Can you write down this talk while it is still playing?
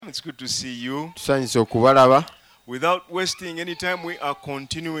It's good to see you. Tusanyusa okubalaba. Without wasting any time, we are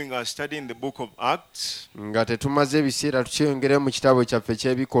continuing our study in the book of Acts. Nga tetumaze ebiseera tukyeyongere mu kitabo kyaffe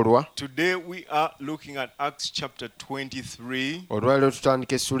ky'ebikolwa. Today we are looking at Acts chapter 23. Olwaleero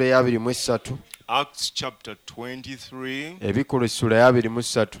tutandika essula eya 23. Acts chapter 23. Ebikolwa essula eya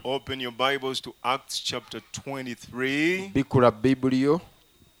 23. Open your Bibles to Acts chapter 23. Bikula Bibuliyo.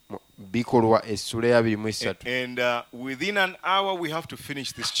 Bikolwa essula eya 23. And within an hour we have to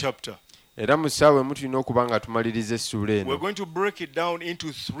finish this chapter. Era mu ssaawa emu tulina okuba nga tumaliriza essula eno. We're going to break it down into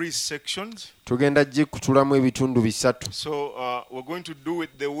 3 sections. Tugenda gikutulamu ebitundu bisatu. So we're going to do it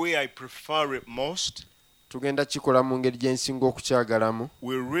the way I prefer it most. Tugenda kikola mu ngeri gye nsinga okukyagalamu.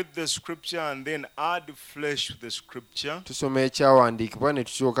 We'll read the scripture and then add flesh to the scripture. Tusoma ekyawandiikibwa ne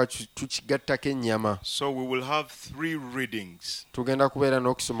tusooka tukigattako ennyama. So we will have 3 readings. Tugenda kubeera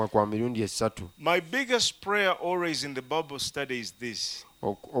n'okusoma kwa mirundi esatu. My biggest prayer always in the Bible study is this.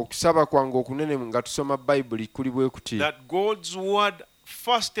 Okusaba kwange okunene nga tusoma Bayibuli kuli bwe kuti. That God's word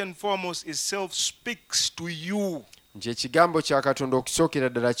first and foremost itself speaks to you. Nje ekigambo kya Katonda okusookera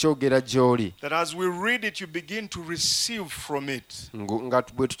ddala kyogera gy'oli. That as we read it you begin to receive from it. Nga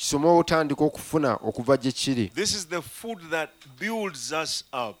bwe tukisoma otandika okufuna okuva gye kiri. This is the food that builds us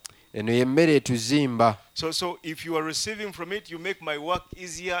up. Eno y'emmere etuzimba. So if you are receiving from it, you make my work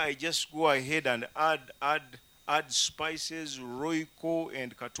easier. I just go ahead and add spices, roiko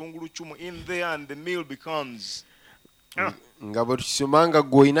and katunguru chumo in there and the meal becomes nga bwe tukisoma nga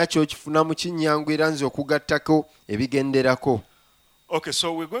gw'olina ky'okifunamu kinyangwira nze okugattako ebigenderako. Okay,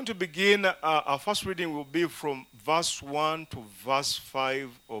 so we're going to begin. Our first reading will be from verse 1 to verse 5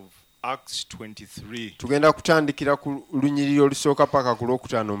 of Acts 23. Tugenda kutandikira ku lunyiriri olusooka paka ku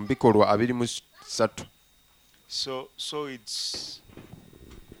lwokutaano mu bikolwa 23. So it's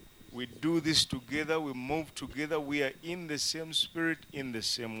we do this together, we move together, we are in the same spirit, in the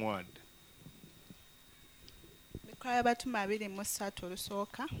same word.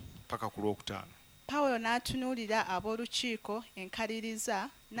 Paka ku lwokutaano. Pawulo n'atunuulira ab'olukiiko enkaliriza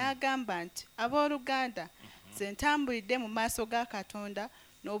n'agamba nti abooluganda nze ntambulidde mu maaso ga Katonda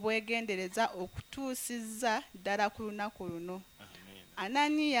n'obwegendereza okutuusizza ddala ku lunaku luno.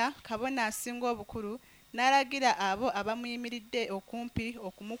 Ananiya kabona asinga obukulu n'alagira abo abamuyimiridde okumpi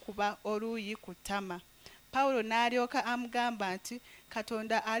okumukuba oluuyi ku ttama. Pawulo n'alyoka amugamba nti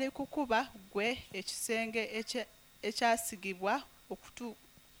Katonda ali kukuba gwe ekisenge ekyasigibwa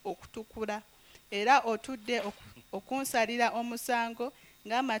okutukula era otudde okunsalira omusango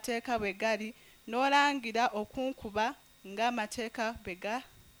ng'amateeka bwe gali n'olangira okunkuba ng'amateeka bwe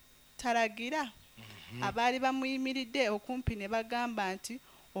gatalagira. Abaali bamuyimiridde okumpi ne bagamba nti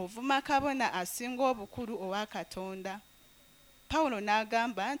ovuma kabona asinga obukulu owa Katonda. Pawulo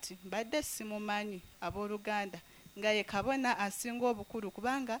n'agamba nti mbadde simumanyi abooluganda nga ye kabona asinga obukulu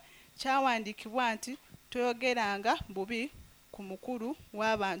kubanga kyawandiikibwa nti toyogeranga bubi ku mukulu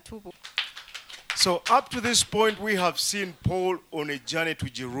w'abantu bo. So up to this point we have seen Paul on a journey to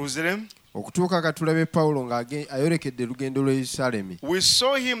Jerusalem. Okutuuka katulabe Pawulo ng'ayolekedde lugendo lw'e Yerusalemu. We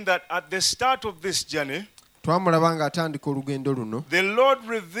saw him that at the start of this journey twamulaba ng'atandika olugendo luno. The Lord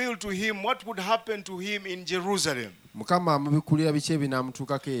revealed to him what would happen to him in Jerusalem. Mukama amubikulira biki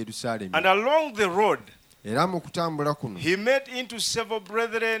ebinaamutuukako e Yerusalemu. And along the road era mu kutambula kuno he met into several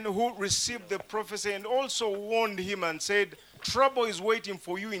brethren who received the prophecy and also warned him and said trouble is waiting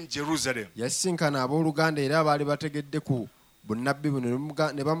for you in Jerusalem. Yasisinkana abooluganda era abaali bategedde ku bunnabbi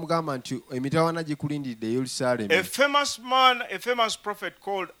buno ne bamugamba nti emitawaana gikulindiridde e Yerusalemu. A famous prophet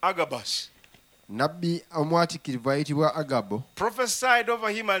called Agabus, nabbi omwatikirivu ayitibwa Agabo, prophesied over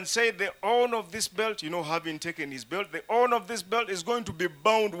him and said the owner of this belt, having taken his belt, the owner of this belt is going to be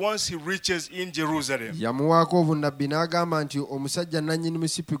bound once he reaches in Jerusalem. Yamuwaako obunnabbi n'agamba nti omusajja nannyini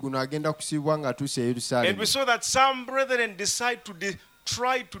musipi guno agenda kusibibwa ng'atuuse e Yerusalemu. And we saw that some brethren decide to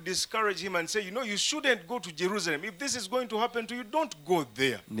try to discourage him and say, you shouldn't go to Jerusalem. If this is going to happen to you, don't go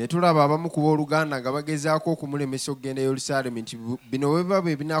there. Ne tulaba abamu ku booluganda nga bagezaako okumulemesa okugenda e Yerusalemu nti bino bwe biba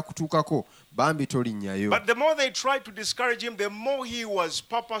bye binaakutuukako bambi tolinnyayo. But the more they tried to discourage him, the more he was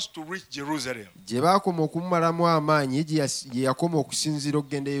purposed to reach Jerusalem. Gye baakoma okumumalamu amaanyi gye yakoma okusinziira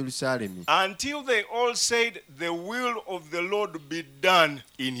okugenda e Yerusalemu. Until they all said, the will of the Lord be done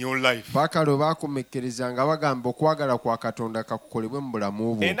in your life. Paka lwe baakomekkereza nga bagamba okwagala kwa Katonda kakukolebwe mu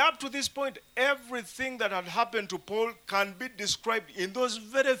bulamu bwo. And up to this point, everything that had happened to Paul can be described in those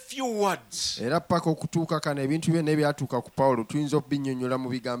very few words. Era paka okutuuka kano ebintu byonna ebyatuuka ku Pawulo tuyinza okubinnyonnyola mu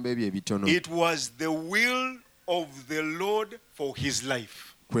bigambo ebyo ebitono. It was the will of the Lord for his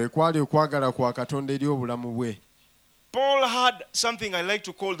life. Kwe kwali okwagala kwa Katonda eri obulamu bwe. Paul had something I like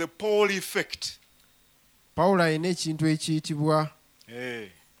to call the Paul effect. Pawulo alina ekintu ekiyitibwa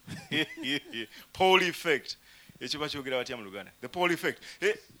Paul effect. Ekiba kyogera batya mu Luganda? The Paul effect.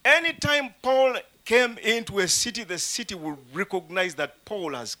 Anytime Paul came into a city, the city will recognize that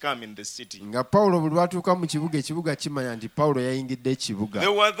Paul has come in the city. Nga Paulo buli lwatuuka mu kibuga, ekibuga kimanya nti Paulo yayingidde ekibuga.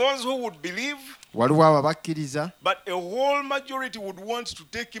 There were those who would believe, waliwo ababakkiriza, but a whole majority would want to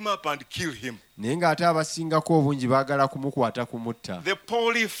take him up and kill him. naye ng'ate abasingako obungi baagala kumukwata kumutta. The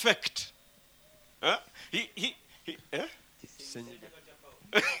Paul effect.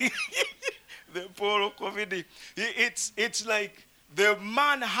 The Paul COVID. It's like the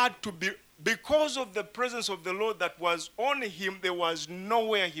man had to be, because of the presence of the Lord that was on him, there was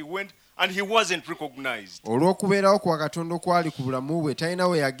nowhere he went and he wasn't recognized. Olw'okubeerawo kwa Katonda okwali ku bulamu bwe, talina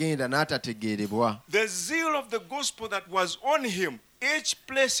we yagenda n'atategeerebwa. The zeal of the gospel that was on him, each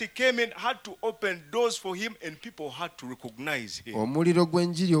place he came in had to open doors for him and people had to recognize him. Omuliro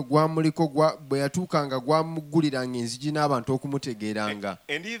gw'enjiri ogwamuliko bwe yatuukanga gwamugguliranga enzigi n'abantu okumutegeeranga.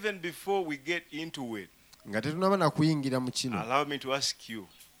 And even before we get into it, nga tetunaba na kuyingira mu kino, allow me to ask you,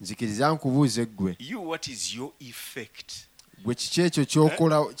 nzikiriza nkubuuze ggwe, what is your effect? gwe kiki ekyo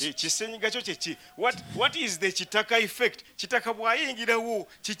ky'okola? Kisenyiga kyo kyeki? What is the kitaka effect? Kitaka bw'ayingirawo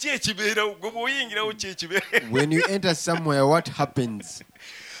kiki ekibeerawo? Gwe bw'oyingirawo ki ekibeerawo? When you enter somewhere, what happens?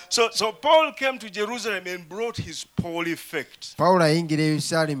 So Paul came to Jerusalem and brought his Paul effect. Pawulo ayingira e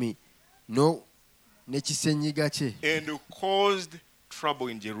Yerusaalemi ne kisenyiga kye, And caused trouble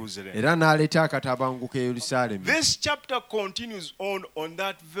in Jerusalem. era n'aleeta akatabanguko e Yerusaalemi. This chapter continues on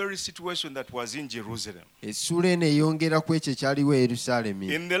that very situation that was in Jerusalem. Essula eno eyongera ku ekyo ekyaliwo e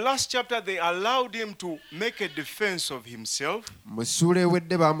Yerusaalemi. In the last chapter, they allowed him to make a defense of himself Mu ssuula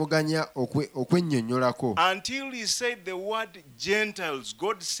ewedde baamuganya okwennyonnyolako until he said the word Gentiles,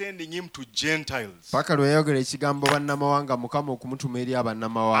 God sending him to Gentiles. paka lwe yayogera ekigambo bannamawanga, Mukama okumutuma eri And then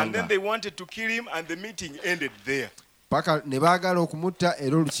abannamawanga. they wanted to kill him, and the meeting ended there. Paka ne baagala okumutta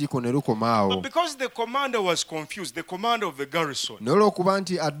era olukiiko ne lukoma awo. But because the commander was confused, the commander of the garrison, N'olw'okuba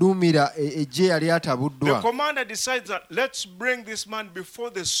nti adduumira eggye yali the atabuddwa, commander decides that let's bring this man before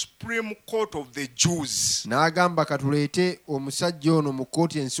the Supreme Court of the Jews. n'agamba katuleete omusajja ono mu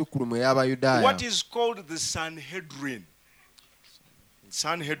kkooti ensukkulumu What ey'Abayudaaya. is called the Sanhedrin.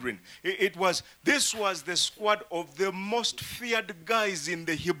 Sanhedrin. This was the squad of the most feared guys in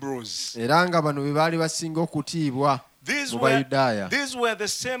the Hebrews. Era nga bano be baali basinga okutiibwa These mu were Bayudaaya. the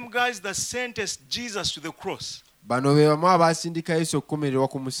same guys that sentenced Jesus to the cross. Bano be bamu abaasindika Yesu okukomererwa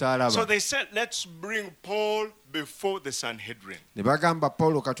ku So musaalaba. they said, let's bring Paul before the Sanhedrin. Ne bagamba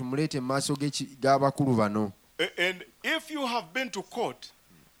Pawulo katumuleete mu maaso g'abakulu bano. And if you have been to court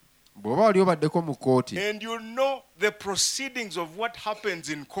Bw'oba wali obaddeko mu kkooti and you know the proceedings of what happens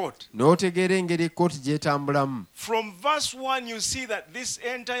in court, n'otegeera engeri ekkooti gy'etambulamu, from verse 1 you see that this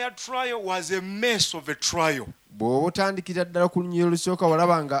entire trial was a mess of a trial. bw'oba otandikira ddala ku lunyiriro olusooka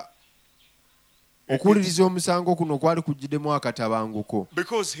walaba nga okuwuliriza omusango kuno kwali kujjiddemu akatabanguko.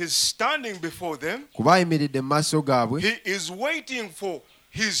 Because he's standing before them, Kuba ayimiridde mu maaso gaabwe he is waiting for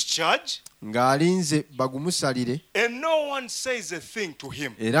his charge, ng'alinze bagumusalire, and no one says a thing to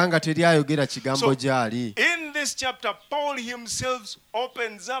him. era nga teri ayogera kigambo So, gy'ali. in this chapter, Paul himself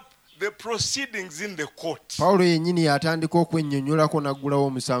opens up the proceedings in the court. Pawulo yennyini yatandika okwennyonnyolako n'aggulawo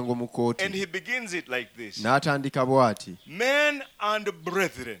omusango mu And kkooti. he begins it like this. N'atandika bw'ati: Men and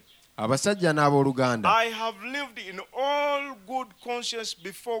brethren, abasajja n'abooluganda, I have lived in all good conscience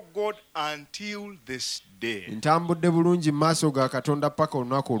before God until this day. ntambudde bulungi mu maaso ga Katonda paka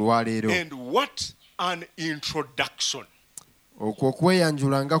olunaku olwaleero. And what an introduction. Okwo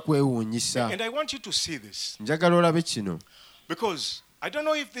okweyanjula nga kwewuunyisa. And I want you to see this, Njagala olabe kino. because I don't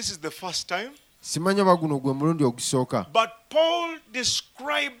know if this is the first time, Simanyi oba guno gwe mulundi ogusooka. but Paul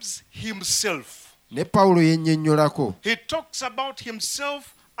describes himself. Ne Pawulo yennyonnyolako. He talks about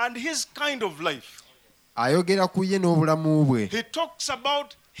himself and his kind of life. Ayogera ku ye n'obulamu bwe. He talks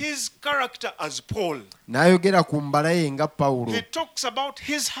about his character as Paul. N'ayogera ku mbala ye nga Pawulo. He talks about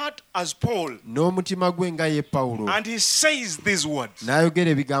his heart as Paul. N'omutima gwe nga ye Pawulo. And he says these words: N'ayogera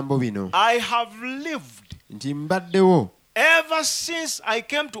ebigambo bino I have lived nti mbaddewo ever since I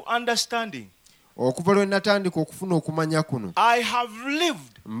came to understanding. okuva lwe natandika okufuna okumanya kuno. I have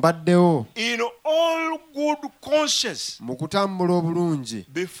lived Mbaddewo in all good conscience mu kutambula obulungi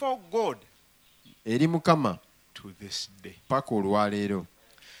before God eri Mukama to this day. paka olwaleero.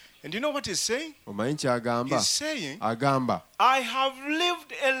 And you know what he's saying? Omanyi ky'agamba? He's saying, Agamba I have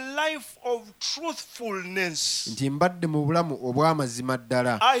lived a life of truthfulness. nti mbadde mu bulamu obw'amazima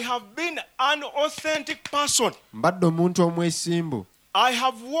ddala. I have been an authentic person. Mbadde omuntu omwesimbu I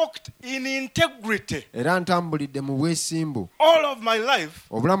have walked in integrity. era ntambulidde mu bwesimbu. All of my life,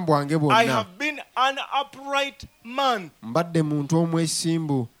 Obulamu bwange I bwonna have been an upright man. mbadde muntu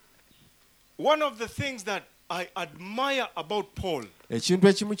omwesimbu. one of the things that I admire about Paul ekintu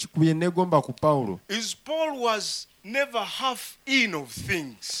ekimu kikubye negomba ku Pawulo is Paul was never half in of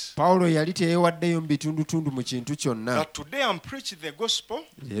things. Pawulo yali teyewaddeyo mu bitundutundu mu kintu kyonna. That today I'm preaching the gospel.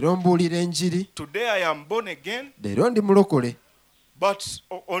 Leero mbuulira enjiri. Today I am born again. Leero ndi mulokole. But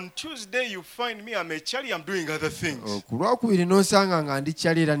on Tuesday you find me, I'm a Charlie, I'm doing other things. Ku Lwakubiri n'osanga nga ndi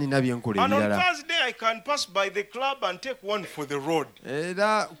Charlie era nina bye nkola And on ebirala. Thursday I can pass by the club and take one for the road.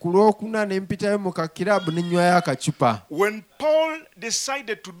 Era ku Lwokuna ne mpitayo mu kakirabu ne nnywayo akacupa. When Paul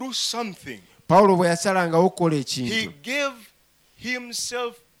decided to do something, Pawulo bwe yasalangawo okukola he ekintu gave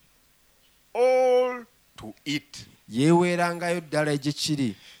himself all to it. yeeweerangayo ddala gye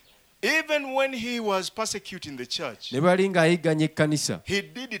kiri. Even when he was persecuting the church, Ne bali ng'ayigganya ekkanisa he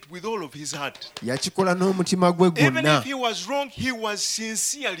did it with all of his heart. yakikola n'omutima gwe Even gwonna. if he was wrong, he was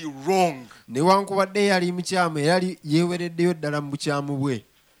sincerely wrong. Newankubadde yali mukyamu era yeewereddeyo ddala mu bukyamu bwe.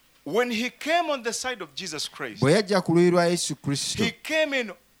 When he came on the side of Jesus Christ, Bwe yajja ku luuyi lwa Yesu Kristo he came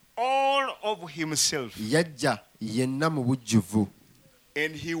in all of himself. yajja yenna mu bujjuvu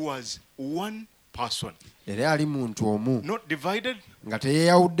And he was one person. era yali muntu omu Not divided, nga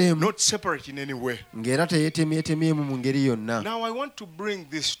teyeeyawuddeemu not separate in any way. ng'era teyeetemyetemyemu mu ngeri yonna. Now I want to bring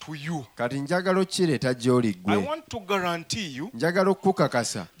this to you. Kati njagala okkireeta gy'oli I ggwe. want to guarantee you Njagala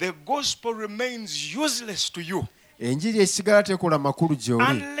okukukakasa the gospel remains useless to you enjiri esigala tekola makulu gy'oli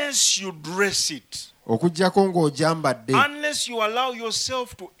unless you dress it. okuggyako ng'ogyambadde Unless you allow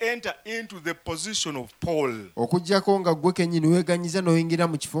yourself to enter into the position of Paul okuggyako nga ggwe kennyini weeganyiza n'oyingira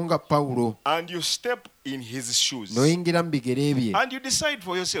mu kifo nga Pawulo and you step in his shoes n'oyingira mu bigere bye and you decide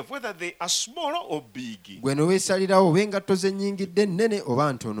for yourself whether they are small or big. gwe ne weesalirawo oba engatto ze nnyingidde nnene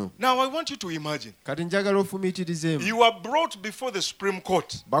oba ntono. Now I want you to imagine Kati njagala ofumiitirizeemu you are brought before the Supreme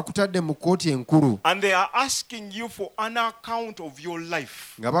Court bakutadde mu kkooti enkulu and they are asking you for an account of your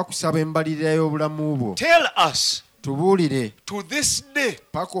life. nga bakusaba embalirira y'obulamu bwo. Tell us, Tubuulire to this day,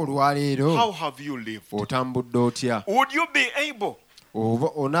 paka olwaleero how have you lived? otambudde otya? Would you be able, Oba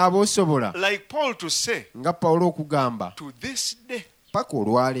onaaba osobola like Paul, to say, nga Pawulo okugamba to this day? paka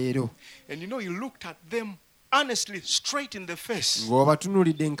olwaleero And you know, he looked at them honestly, straight in the face.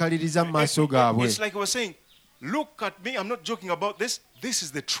 ng'obatunuulidde enkaliriza mu maaso gaabwe It's like he was saying, look at me, I'm not joking about this. This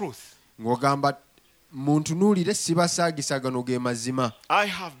is the truth. ng'ogamba muntunuulire sibasaagisagano ge mazima. I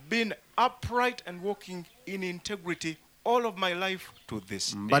have been upright and walking in integrity all of my life to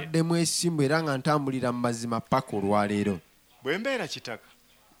this day. Mbadde mwesimbu era nga ntambulira mu mazima paka olwaleero. Bwe mbeera kitaka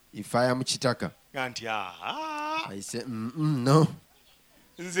Ifaaya mu kitaka nga nti ayise no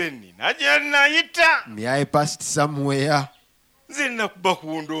nze nina gye nayita, me I passed somewhere, nze nakuba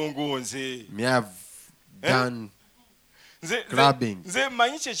ku ndongo nze. me have done clubbing. Nze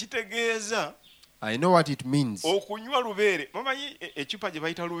mmanyi kye kitegeeza I know what it means. okunywa lubeere. Mumanyi ecupa gye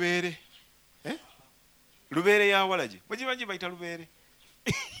bayita lubeere? Lubeere ya walagi mugimanyi bayita lubeere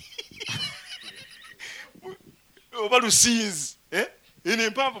oba lusinzi eno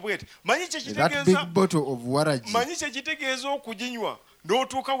empanvu bwete. Manyi kye That kitegeeza, big bottle of waragi. manyi kye kitegeeza okuginywa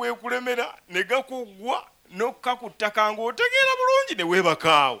n'otuuka weekulemera ne gakuggwa n'okka ku ttaka ng'otegeera bulungi ne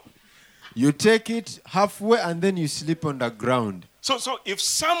weebakaawo. You take it halfway and then you sleep on the ground. So if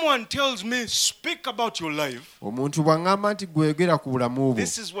someone tells me speak about your life, Omuntu bw'aŋŋamba nti gwegera ku bulamu bwo,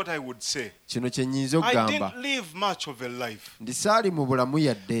 this is what I would say. kino kye nnyinza I okugamba. didn't live much of a life, Ndi saali mu bulamu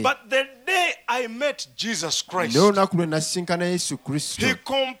yadde. but the day I met Jesus Christ, Naye olunaku lwe nasisinkana Yesu Kristo He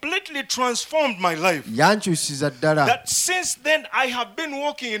completely transformed my life. yankyusiza ddala That since then I have been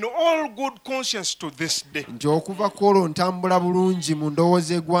walking in all good conscience to this day. nti okuva ku olwo ntambula bulungi mu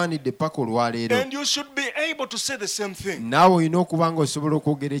ndowooza egwanidde paka olwaleero. And you should be able to say the same thing. Naawe olina okuba nga osobola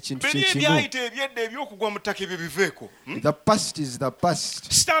okwogera ekintu Biri kye kimu. ebyayita ebyedda ebyokugwa mu ttaka ebyo biveeko. The past is the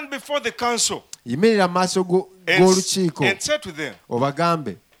past. Stand before the council Yimirira mu maaso g'olukiiko and say to them,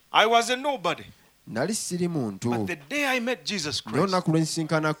 obagambe I was a nobody, nali siri muntu but the day I met Jesus naye Christ, olunaku lwe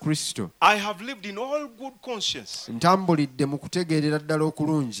nsisinkana Kristo I have lived in all good conscience ntambulidde mu kutegeerera ddala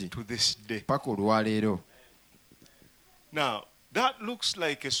okulungi to this day. paka olwaleero. Now, that looks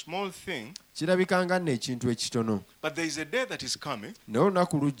like a small thing, Kirabika nga nno ekintu ekitono, but there is a day that is coming naye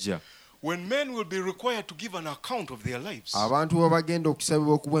olunaku lujja when men will be required to give an account of their lives. abantu bwe bagenda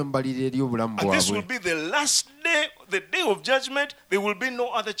okusabibwa okuba embalirira ery'obulamu And this will bwabwe. be the last day, the day of judgment. There will be no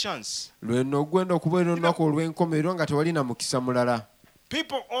other chance. Lwe nno ogwenda okubeera olunaku olw'enkomerero nga tewali na mukisa mulala.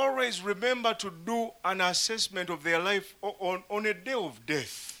 People always remember to do an assessment of their life on a day of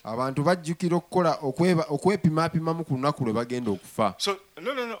death. abantu bajjukira okukola okwepimapimamu ku lunaku lwe bagenda okufa. So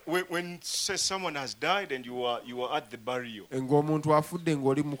no. When say someone has died and you are at the burial. Ng'omuntu afudde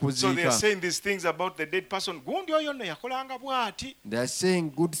ng'oli mu So they are kuziika. saying these things about the dead person. Gundi oyo nno yakolanga bw'ati. They are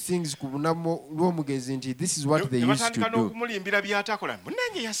saying good things ku lunaku lw'omugezi nti this is what they Ne used batandika to do. n'okumulimbira by'atakola.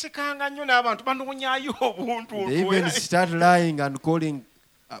 Munnange yasekanga nnyo n'abantu banoonyaayo obuntu. They even start lying and calling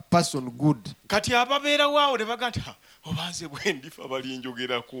a person good. Kati ababeerawo awo ne baga nti obanze bwe ndifa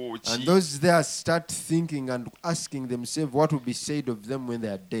balinjogerako ki. And those there start thinking and asking themselves what will be said of them when they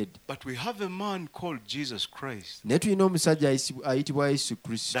are dead. But we have a man called Jesus Christ Naye tulina omusajja ayitibwa Yesu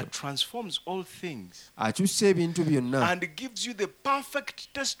Kristo that transforms all things akyusa ebintu byonna and gives you the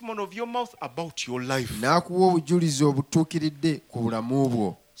perfect testimony of your mouth about your life. n'akuwa obujulizi obutuukiridde ku bulamu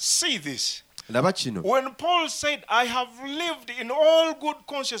bwo. See this. Laba kino. When Paul said, I have lived in all good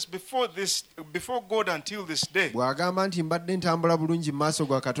conscience before God until this day. Bw'agamba nti mbadde ntambula bulungi mu maaso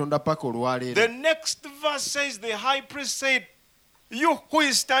ga Katonda paka olwaleero. The next verse says the high priest said, you who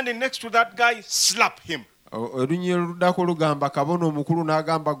is standing next to that guy, slap him. Olunyiri oluddako lugamba kabona omukulu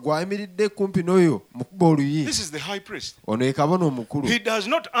n'agamba gwe ayimiridde kumpi n'oyo mukuba oluyi. This is the high priest. Ono ye kabona omukulu. He does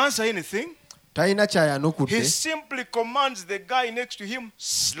not answer anything. Talina kyayanukudde. He simply commands the guy next to him,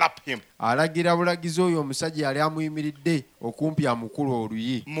 slap him. Alagira bulagizi oyo omusajja yali amuyimiridde okumpi amukulu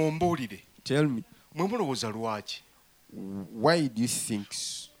oluyi. Mumbuulire. Tell me, Mwe mulowooza lwaki? why do you think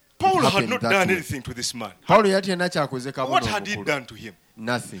Paul had not done anything to this man. Paulo yali talina kyakoze kabona What had he omukulu. done to him?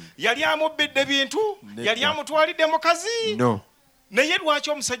 Nothing. Yali amubbidde bintu? Yali amutwalidde mukazi? No. Naye lwaki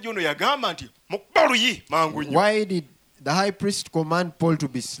omusajja ono yagamba nti mukuba oluyi mangu nnyo? Why did the high priest command Paul to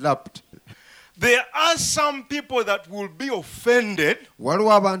be slapped? There are some people that will be offended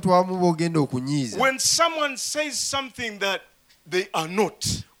Waliwo abantu abamu b'ogenda okunyiiza when someone says something that they are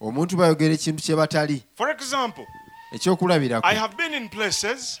not. omuntu bayogera ekintu kye batali. For example, Ekyokulabirako, I have been in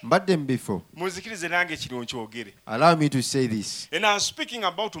places, mbadde mu bifo. muzikirize nange kino nkyogere. Allow me to say this. And I was speaking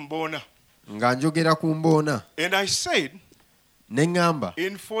about Mbona. Nga njogera ku Mboona And I said, ne ŋŋamba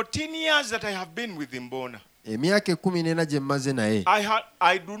in 14 years that I have been with Mbona, emyaka 14 gye mmaze naye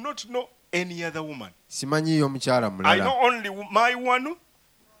I do not know any other woman. simanyiyo omukyala I know mulala. only my one.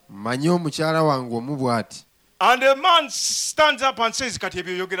 Mmanyi omukyala wange omu bw'ati. And a man stands up and says, kati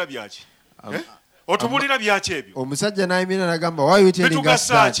ebyo yogera byaki? Otubulira byaki ebyo? Omusajja n'ayimira n'agamba, why are you telling us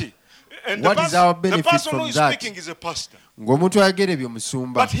that? Bitugasa ki? And What is our the benefit person who from is that? speaking is a pastor. Ng'omuntu ayogera ebyo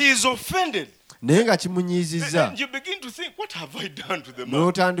musumba. But he is offended. Naye nga kimunyiizizza. And you begin to think, what have I done to the man?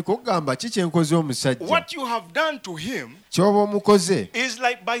 N'otandika okugamba ki kye nkoze omusajja. What you have done to him Ky'oba omukoze is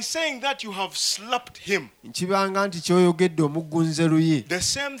like by saying that you have slapped him. nkibanga nti ky'oyogedde omuggunze luyi. The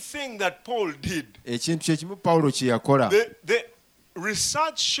same thing that Paul did. Ekintu kye kimu Pawulo kye yakola. The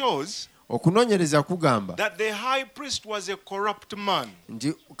research shows Okunoonyereza kugamba that the high priest was a corrupt man.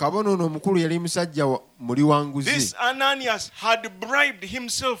 nti kabona ono omukulu yali musajja muli wanguzi. This Ananias had bribed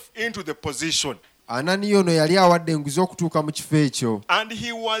himself into the position. Ananiya ono yali awadde enguzi okutuuka mu kifo ekyo. And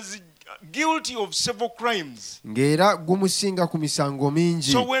he was guilty of several crimes. Ng'era gumusinga ku misango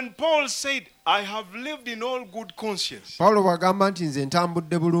mingi. So when Paul said, I have lived in all good conscience, Pawulo bw'agamba nti nze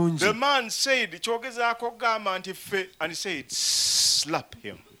ntambudde bulungi. the man said, kyogezaako gamba nti ffe, and he said, slap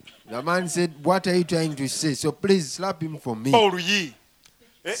him. The man said, what are you trying to say? So please slap him for me. Paul ye.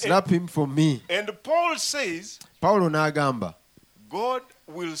 Slap him for me. And Paul says, Pawulo n'agamba God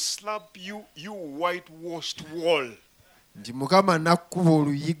will slap you, you whitewashed wall. nti Mukama nakkuba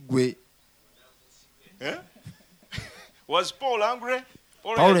oluyi ggwe. Eh? Was Paul angry?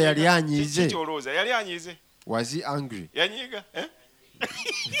 Paulo yali anyiize. Kikyolooza, yali anyiize. Was he angry? Yanyiiga? Eh?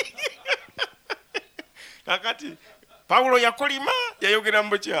 Kakati, Paulo yakolima, yayogera mu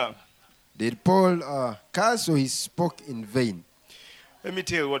bukyamu. Did Paul curse or he spoke in vain? Let me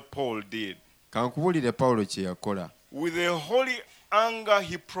tell you what Paul did. Kankubulire Pawulo kye yakola. With a holy anger,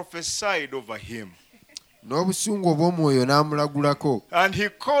 he prophesied over him. N'obusungu obw'omwoyo n'amulagulako. And he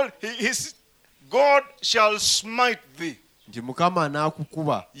called, God shall smite thee, Nti Mukama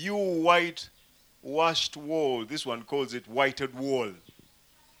n'akukuba. you whitewashed wall. This one calls it whited wall.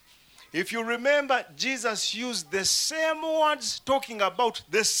 If you remember, Jesus used the same words talking about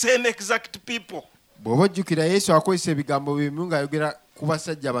the same exact people. Bw'oba ojjukira Yesu akozesa ebigambo bimu ng'ayogera ku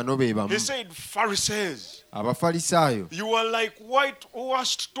basajja bano be bamu. He said, Pharisees, Abafalisaayo you are like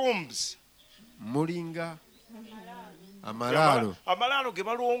whitewashed tombs. mulinga amalaalo. Amalaalo ge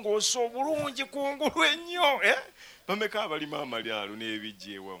balongoosa obulungi kungulu ennyo. Bameka abalima amalaalo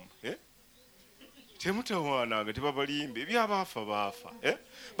n'ebijja ewamu. temutawaananga tebabalimbe ebyabaafa baafa.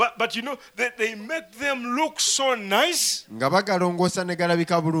 But you know they make them look so nice, nga bagalongoosa ne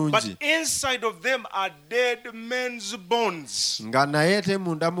galabika but bulungi, inside of them are dead men's bones. nga naye ate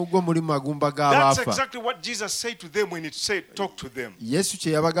munda mu gwo mulimu magumba That's g'abaafa. exactly what Jesus said to them when he said, talk to them. Yesu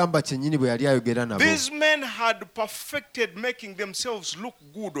kye yabagamba kyennyini bwe yali ayogera nabo. These men had perfected making themselves look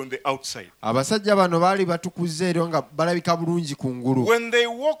good on the outside. Abasajja bano baali batukuza ero nga balabika bulungi ku ngulu. When they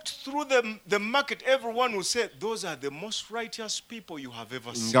walked through the market, everyone would say, those are the most righteous people you have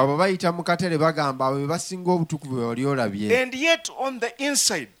ever seen. nga bwe bayita mu katale bagamba abo be basinga obutukuvu bwe wali olabye. And yet on the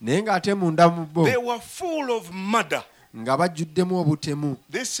inside, Naye ng'ate munda mu bo they were full of murder. nga bajjuddemu obutemu.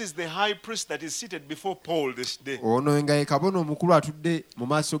 This is the high priest that is seated before Paul this day. Ono nga ye kabona omukulu atudde mu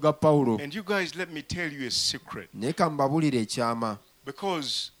maaso ga Pawulo. And you guys, let me tell you a secret. Naye ka mbabulire ekyama.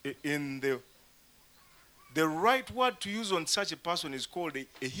 Because in the right word to use on such a person is called a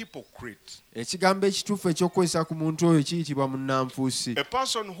hypocrite. Ekigambo ekituufu ekyokukozesa ku muntu oyo kiyitibwa munnanfuusi. A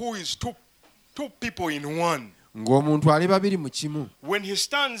person who is two people in one. Ng'omuntu ali babiri mu kimu. When he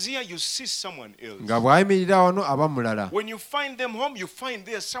stands here, you see someone else. Nga bw'ayimirira wano aba mulala. When you find them home, you find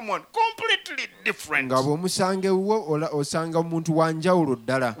there someone completely different. Nga bw'omusanga ewuwo osanga omuntu wa njawulo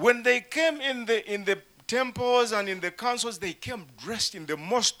ddala. When they came in the temples and in the councils, they came dressed in the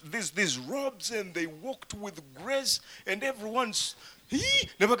most these robes, and they walked with grace, and everyone's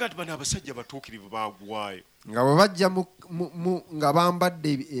never got bana abasajja batuukirivu baagwayo. Nga bwe bajja nga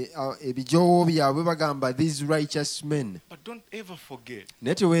bambadde ebijoowo byabwe bagamba these righteous men. But don't ever forget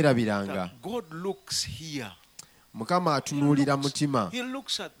Naye teweerabiranga. that God looks here. Mukama atunuulira mutima. He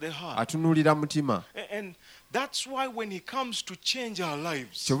looks at the heart. Atunuulira mutima. And that's why when he comes to change our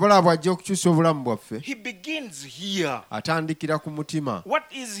lives, Kyobola bw'ajja okukyusa obulamu bwaffe he begins here. atandikira ku mutima. What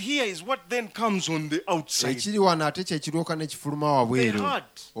is here is what then comes on the outside. Ekiri wano ate kye kiryoka ne kifuluma The wabweru.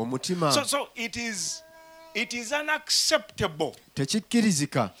 heart. Omutima So it is unacceptable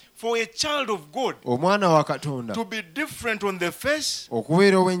tekikkirizika for a child of God omwana wa Katonda to be different on the face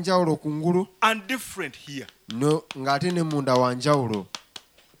okubeera ow'enjawulo ku ngulu and different here. ng'ate ne munda wa njawulo.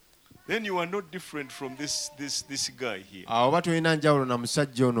 Then you are not different from this guy here. Awo oba tolina njawulo na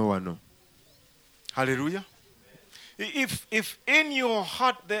musajja ono wano. Hallelujah. If in your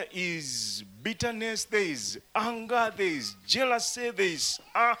heart there is bitterness, there is anger, there is jealousy, there is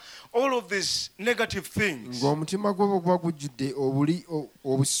all of these negative things, ng'omutima gwo guba gujjudde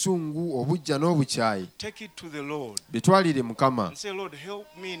obusungu, obujja n'obukyayi, take it to the Lord bitwalire Mukama. and say, Lord, help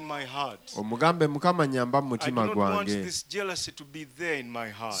me in my heart. Omugambe Mukama nyamba mu I do mutima not want gwange. this jealousy to be there in my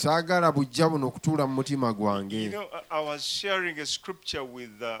heart. Saagala bujja buno okutuula mu mutima You gwange. know, I was sharing a scripture with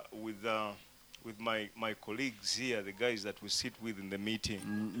my colleagues here, the guys that we sit with in the meeting.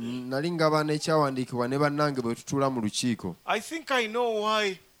 Nali ngaba n'ekyawandiikibwa ne bannange bwe tutuula mu lukiiko. I think I know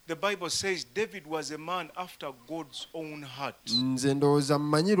why the Bible says David was a man after God's own heart. Nze ndowooza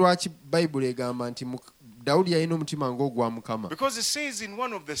mmanyi lwaki Bayibuli egamba nti Dawudi yalina omutima ng'ogwa Mukama. Because it says in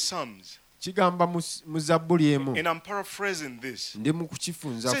one of the Psalms, Kigamba mu Zabbuli emu, and I'm paraphrasing this, ndi mu says,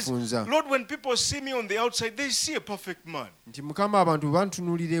 kukifunzafunza Lord, when people see me on the outside, they see a perfect man. nti Mukama abantu bwe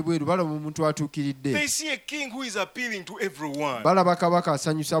bantunuulira ebweru balaba omuntu atuukiridde. They see a king who is appealing to everyone. Balaba kabaka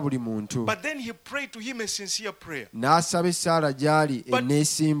asanyusa buli muntu. But then he prayed to him a sincere prayer. N'asaba essaala gy'ali But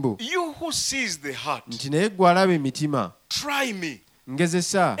enneesimbu you who sees the heart, nti naye ggwe alaba emitima, try me,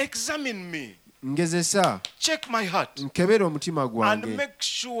 ngezesa, examine me, check my heart, nkebera omutima and gwange, make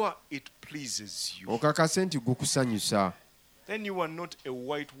sure it pleases you. okakase nti gukusanyusa. Then you are not a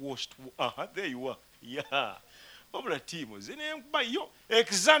whitewashed. There you are. Yeah.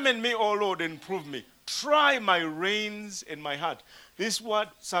 Examine me, O Lord, and prove me. Try my reins and my heart. This word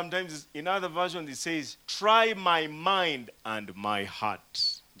sometimes in other versions it says, try my mind and my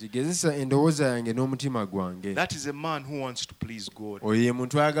heart. Gezesa endowooza yange n'omutima gwange. That is a man who wants to please God. Oyo ye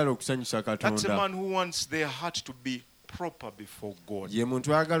muntu ayagala okusanyusa That's a Katonda. man who wants their heart to be proper before God. Ye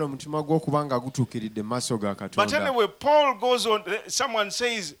muntu ayagala omutima gw'okuba nga gutuukiridde mu maaso ga But Katonda. anyway, Paul goes on. Someone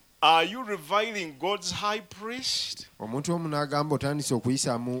says, are you reviling God's high priest? Omuntu omu n'agamba otandise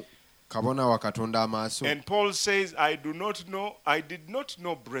okuyisaamu kabona wa Katonda amaaso. And Paul says, I did not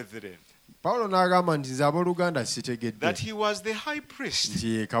know, brethren, Pawulo n'agamba nti nze abooluganda sitegedde that he was the high priest. nti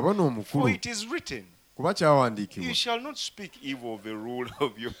ye kabona For omukulu, it is written, kuba you kyawandiikibwa shall not speak evil of the ruler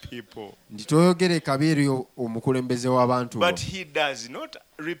of your people. nti toyogere kabi eri omukulembeze w'abantu bo. But he does not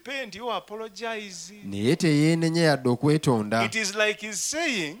repent or apologize. Naye teyeenenya yadde okwetonda. It is like he's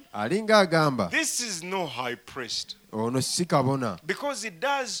saying, Alinga agamba this is no high priest. ono si kabona, Because he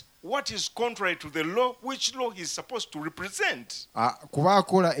does what is contrary to the law, which law he is supposed to represent. kuba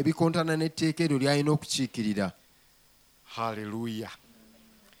akola ebikontana n'etteeka eryo ly'alina okukiikirira. Hallelujah.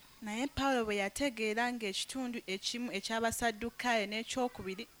 naye pawulo bwe yategeera ng'ekitundu ekimu eky'abasaddukaayo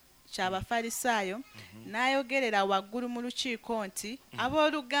n'ekyokubiri ky'abafalisaayo n'ayogerera waggulu mu lukiiko nti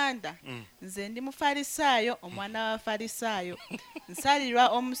abooluganda nze ndi mufalisaayo omwana w'abafalisaayo nsalirwa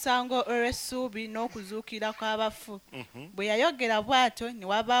omusango olw'essuubi n'okuzuukira kw'abafu. Bwe yayogera bw'atyo ne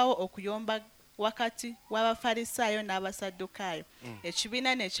wabaawo okuyomba wakati w'abafalisaayo n'abasaddukaayo.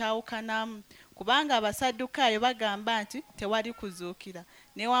 Ekibiina ne kyawukanamu kubanga abasaddukaayo bagamba nti tewali kuzuukira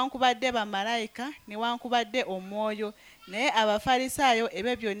newankubadde bamalayika newankubadde omwoyo, naye abafalisaayo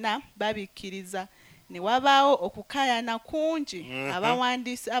ebyo byonna babikkiriza. Ne wabaawo okukaayana kungi.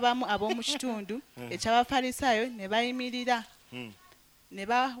 Abawandiisi abamu ab'omu kitundu eky'abafalisaayo ne bayimirira ne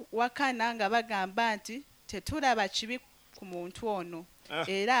bawakana nga bagamba nti tetulaba kibi ku muntu ono,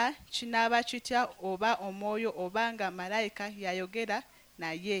 era kinaaba kitya oba omwoyo oba nga malayika yayogera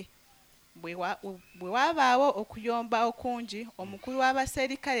naye. Bwe wabaawo okuyomba okungi, omukulu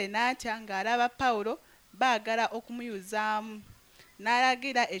w'abaserikale n'atya ng'alaba Pawulo baagala okumuyuzaamu,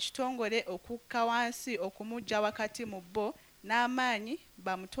 n'alagira ekitongole okukka wansi okumuggya wakati mu bo n'amaanyi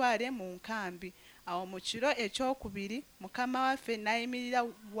bamutwale mu nkambi. Awo mu kiro ekyokubiri Mukama waffe n'ayimirira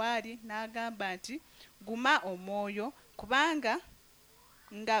waali n'agamba nti, guma omwoyo, kubanga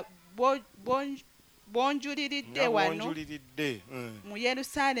nga bonjuliridde wano mu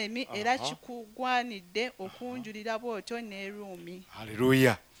Yerusaalemi era kikugwanidde okunjulira bw'otyo ne Ruumi.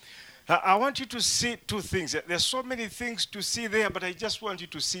 Hallelujah. I want you to see two things. There's so many things to see there, but I just want you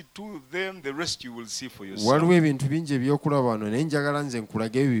to see two of them. The rest you will see for yourself. Waliwo ebintu bingi ebyokulaba wano naye njagala nze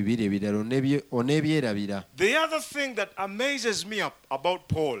nkulage bibiri ebirala oneebyerabira. The other thing that amazes me about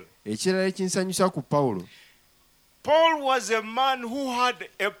Paul, ekirala ekinsanyusa ku Pawulo, Paul was a man who had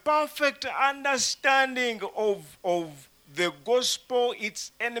a perfect understanding of the gospel,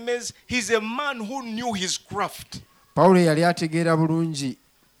 its enemies. He's a man who knew his craft. Pawulo yali ategeera bulungi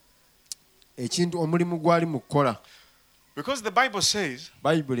ekintu omulimu gwali mu kukola. Because the Bible says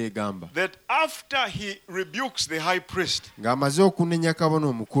Bayibuli egamba that after he rebukes the high priest, ng'amaze okunenya kabona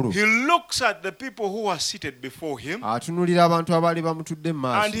omukulu, he looks at the people who are seated before him, atunulira abantu abaali bamutudde mu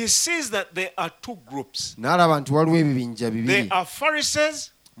and maaso, he sees that there are two groups. n'alaba nti waliwo ebibinja There bibiri. are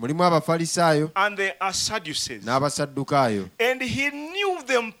Pharisees Mulimu Abafalisaayo and there are Sadducees. n'Abasaddukaayo, And he knew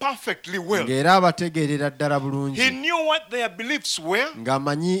them perfectly well. ng'era abategeerera ddala He bulungi, knew what their beliefs were.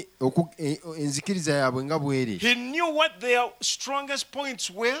 ng'amanyi enzikiriza yaabwe nga bweri, He knew what their strongest points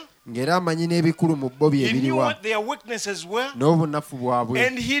were. ng'era amanyi n'ebikulu mu bo bye He knew biriwa what their weaknesses were. n'obunafu bwabwe,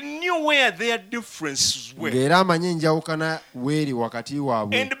 And he knew where their differences were. ng'era amanyi enjawukana weeri wakati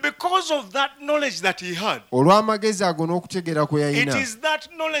waabwe. And because of that knowledge that he had, Olw'amagezi ago n'okutegeera kwe it yalina, is that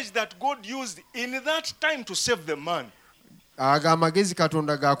knowledge that God used in that time to save the man. ago amagezi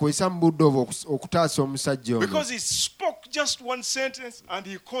Katonda gakozesa mu budde obwo okutaasa omusajja ono, Because he spoke just one sentence and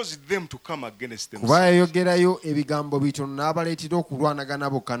he caused them to come against kuba themselves. yayogerayo ebigambo bitono n'abaleetera okulwanagana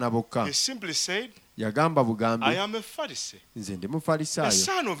bokka na bokka. He simply said, Yagamba I bugambi, am a Pharisee, nze ndi a Mufalisaayo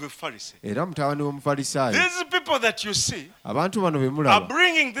son of a Pharisee. era mutabani w'Omufalisaayo. These people that you see Abantu bano be are mulaba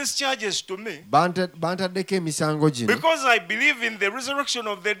bringing these charges to me bantaddeko emisango gino because I believe in the resurrection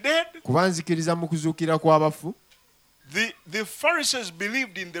of the dead. kuba nzikiriza mu kuzuukira kw'abafu. The Pharisees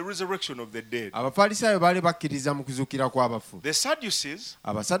believed in the resurrection of the dead. Abafalisaayo baali bakkiriza mu kuzuukira kw'abafu. The Sadducees,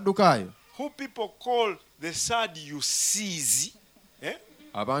 Abasaddukaayo, who people call the Sadducees,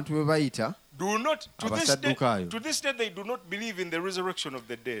 abantu be bayita do not, Abasaddukaayo, to this day, they do not believe in the resurrection of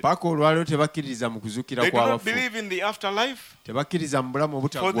the dead. paka olwaliro tebakkiriza mu kuzuukira They do not kw'abafu, believe in the afterlife. tebakkiriza mu bulamu For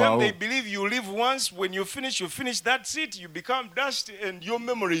them, obutaggwaawo. they believe you live once. When you finish, that's it. You become dust and your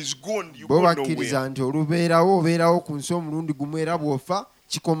memory is gone. You Bo go bakkiriza nowhere. nti olubeerawo obeerawo ku nsi omulundi gumu era bw'ofa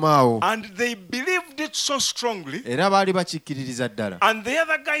kikomaawo. And they believed it so strongly. Era baali bakikkiririza ddala, And the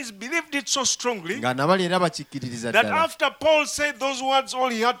other guys believed it so strongly nga nabali era bakikkiririza that ddala. after Paul said those words, all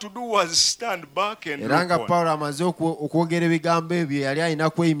he had to do was stand back and Era nga look on. Pawulo amaze okwogera ebigambo ebyo yali alina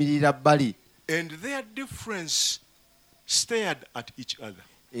kweyimirira bbali, And their difference stared at each other.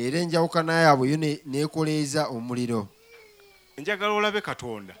 era enjawukana yaabwe yo neekoleeza omuliro. Njagala olabe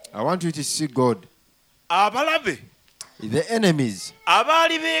Katonda. I want you to see God. Abalabe The enemies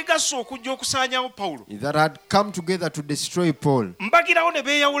abaali beegasse okujja okusaanyawo Pawulo, that had come together to destroy Paul, mbagirawo ne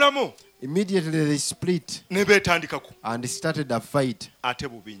beeyawulamu immediately they split ne beetandikako. and started a fight Ate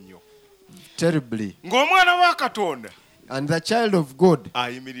bubi nnyo. terribly. Ng'omwana wa Katonda And the child of God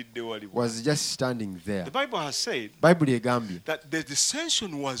ayimiridde waliwo. was just standing there. The Bible has said Bible egambye that the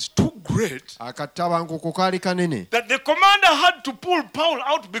dissension was too great akatabankoko kaali kanene that the commander had to pull Paul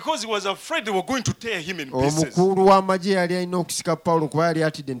out because he was afraid they were going to tear him in pieces. omukulu w'amagye yali alina okusika pawulo kuba yali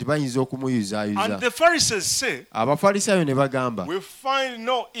atidde nti bayinza And okumuyuzaayuza the Pharisees say, abafalisaayo ne bagamba we find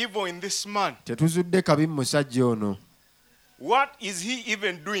no evil in this man. tetuzudde kabi mu musajja ono What is he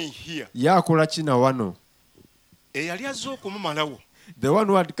even doing here? ye akola kina wano Eyali azze okumumalawo. the one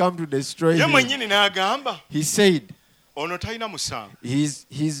who had come to destroy Ye him mwennyini n'agamba, he said ono talina musango.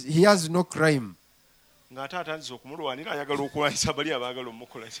 he has no crime. Ng'ate atandise okumulwanira ayagala okulwanyisa bali abaagala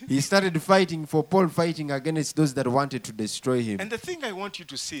omukola ki. He started fighting for Paul, fighting against those that wanted to destroy him. And the thing I want you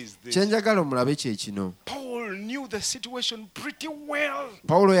to see is this. Kyenjagala omulabe kye kino. Paul knew the situation pretty well.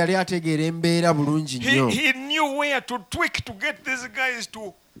 Pawulo yali ategeera embeera bulungi nnyo. He knew where to tweak to get these guys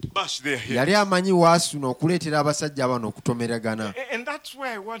to bash their heads. Yali amanyi waasuna okuleetera abasajja bano okutomeragana. And that's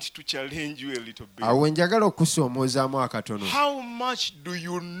where I want to challenge you a little bit. Awo njagala okusoomozaamu akatono. How much do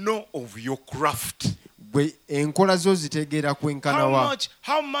you know of your craft? Gwe enkola zo zitegeera kwenkana wa.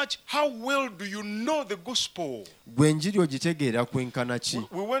 How well do you know the gospel? Gwe enjiri ogitegeera kwenkana ki?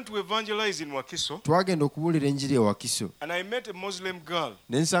 We went to evangelize in Wakiso. Twagenda okubuulira enjiri e Wakiso. And I met a Muslim girl.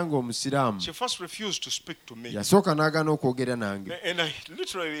 Ne nsanga omusiraamu. She first refused to speak to me. Yasooka n'agaana okwogera nange. And I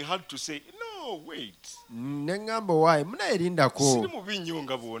literally had to say, no, wait. Ne ŋŋamba waayi munaerindako. Siri mubi nnyo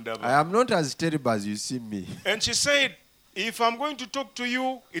nga bw'ondaba. I am not as terrible as you see me. And she said, if I'm going to talk to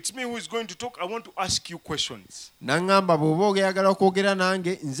you, it's me who is going to talk. I want to ask you questions. N'aŋŋamba bw'oba oyagala okwogera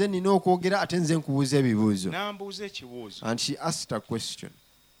nange nze nina okwogera ate nze nkubuuza ebibuuzo. N'ambuuza ekibuuzo. And she asked a question.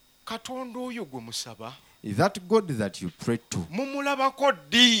 Katonda oyo gwe musaba. Is that God that you pray to? Mumulabako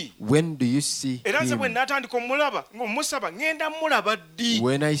ddi? When do you see Era nze bwe him? natandika omusaba ngenda mulaba ddi?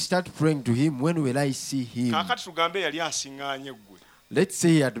 When I start praying to him, when will I see him? Kaakati tugambe yali asiŋŋaanye ggwe. Let's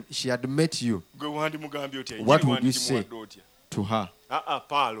say she had met you. Gwe wandimugambye otya? What Enjiri would you say wandigimuwadde otya? to her?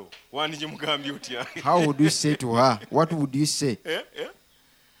 Paalo, wandimugambye otya? How would you say to her? What would you say?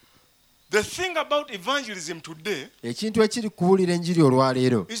 The thing about evangelism today Ekintu ekiri kubuulira enjiri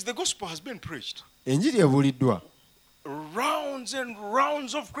olwaleero. is the gospel has been preached. Enjiri ebuuliddwa. Rounds and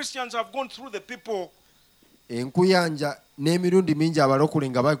rounds of Christians have gone through the people Enkuyanja n'emirundi mingi abalokole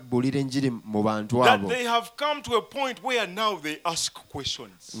nga babuulira enjiri mu bantu that abo. they have come to a point where now they ask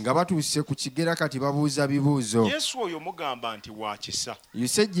questions. Nga batuuse ku kigera kati babuuza bibuuzo. Yesu oyo mugamba nti wa kisa. You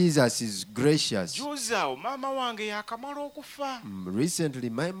said Jesus is gracious. Juuzi awo maama wange yakamala okufa. Recently,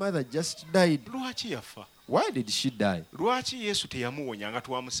 my mother just died. Lwaki yafa? Why did she die? Lwaki Yesu teyamuwonya nga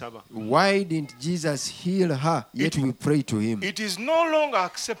twamusaba? Why didn't Jesus heal her, yet we pray to him? It is no longer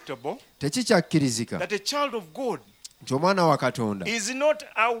acceptable Tekikyakkirizika that a child of God nti omwana wa Katonda is not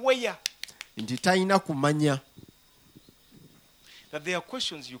aware nti talina kumanya that there are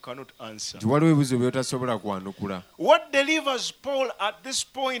questions you cannot answer. nti waliwo ebibuuzo by'otasobola kwanukula. What delivers Paul at this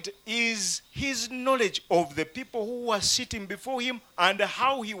point is his knowledge of the people who were sitting before him and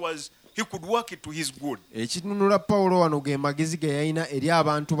how he could work it to his good. Ekinunula Pawulo wano ge magezi ge yalina eri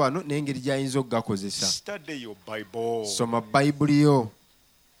abantu bano n'engeri gy'ayinza okugakozesa. Study your Bible. Soma Bayibuli yo,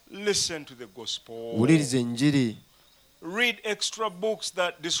 Listen to the gospel. wuliriza enjiri, Read extra books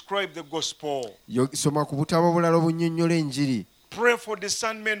that describe the gospel. soma ku butabo bulala obunnyonnyola enjiri. Pray for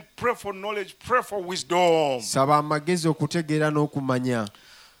discernment, pray for knowledge, pray for wisdom. Saba amagezi okutegeera n'okumanya.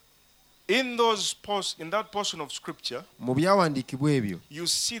 In that portion of scripture, Mu byawandiikibwa ebyo you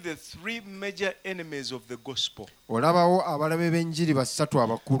see the three major enemies of the gospel. olabawo abalabe b'enjiri basatu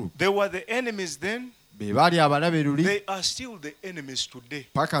abakulu. They were the enemies then, Be baali abalabe luli, they are still the enemies today.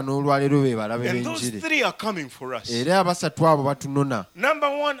 paka n'olwaleero be balabe And those b'enjiri. three are coming for us. Era abasatu abo batunona. Number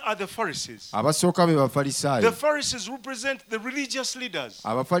one are the Pharisees. Abasooka be The Bafalisaayo. Pharisees represent the religious leaders.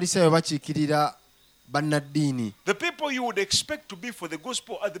 Abafalisaayo bakiikirira bannaddiini. The people you would expect to be for the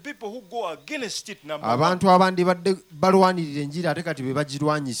gospel are the people who go against it, number one. Abantu abandibadde balwanirira enjiri ate kati be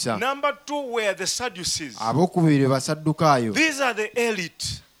bagirwanyisa. Number two were the Sadducees. Ab'okubiri Basaddukaayo. These are the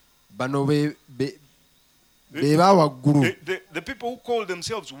elite. Bano be baawaggulu. The people who call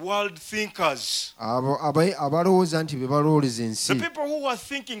themselves world thinkers. Abo abalowooza nti be balowooleza The ensi. people who are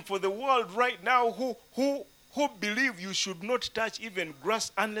thinking for the world right now who believe you should not touch even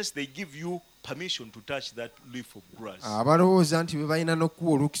grass unless they give you permission to touch that leaf of grass. Abalowooza nti be balina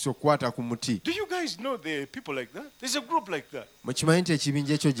n'okkuwa olukusa okukwata ku muti. Do you guys know there are people like that? There's a group like that. Mukimanyi nti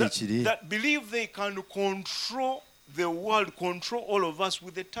ekibinja ekyo gye kiri. That believe they can control the world, control all of us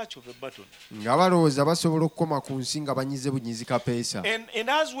with the touch of a button. Nga balowooza basobola okukoma ku nsi nga banyize bunyizi kapeesa. And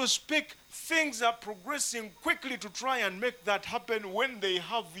as we speak, things are progressing quickly to try and make that happen when they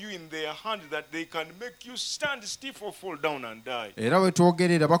have you in their hand that they can make you stand stiff or fall down and die. Era bwe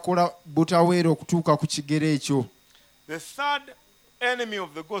twogerera bakola butaweera okutuuka ku kigero ekyo. The third enemy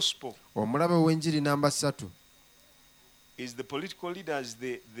of the gospel omulabe w'enjiri namba 3 is the political leaders.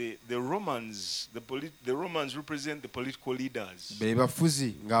 The Romans, the Romans represent the political leaders. be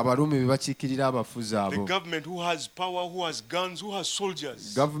bafuzi ng'abaruumi be bakiikirira abafuzi The abo government who has power, who has guns, who has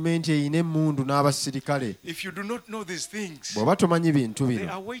soldiers. gavumenti eyina emmundu n'abasirikale If you do not know these things, bw'oba tomanyi bintu they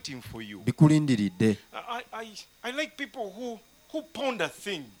bino are waiting for you. bikulindiridde. I like people who ponder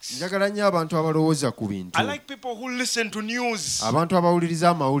things. njagala nnyo abantu abalowooza ku bintu, I like people who listen to news. abantu abawuliriza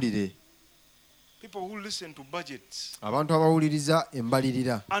amawulire, People who listen to budgets. abantu abawuliriza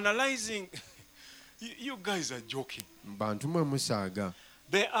embalirira. Analyzing. You guys are joking. Bantu mwe musaaga.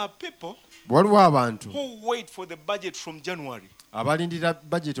 There are people Waliwo abantu who wait for the budget from January. abalindira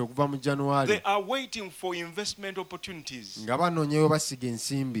bajeti okuva mu January They are waiting for investment opportunities. nga banoonyeyo basiga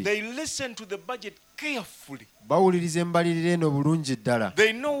ensimbi. They listen to the budget carefully. Bawuliriza embalirira eno bulungi ddala.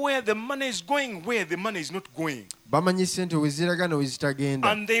 They know where the money is going, where the money is not going. Bamanyi ssente we ziraga ne we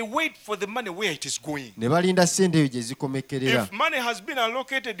zitagenda. And they wait for the money where it is going. Ne balinda ssente eyo gye zikomekerera. If money has been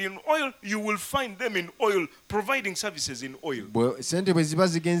allocated in oil, you will find them in oil, providing services in oil. Ssente bwe ziba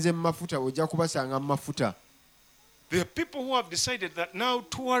zigenze mu mafuta ojja kubasanga mu mafuta. There are people who have decided that now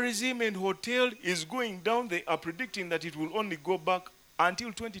tourism and hotel is going down. They are predicting that it will only go back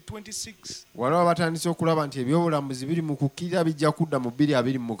until 2026. Waliwo batandise okulaba nti ebyobulamuzi biri mu kukkirira bijja kudda mu They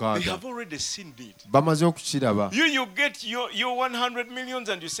 2026. have already seen it. Bamaze okukiraba. You get your 100 millions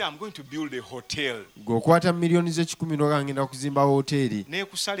and you say, I'm going to build a hotel. Ng'okwata miliyoni z'ekikumi n'oga ngenda kuzimba hoteeri.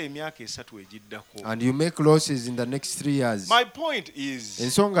 Nekusala emyaka esatu egiddako. And you make losses in the next 3 years. My point is,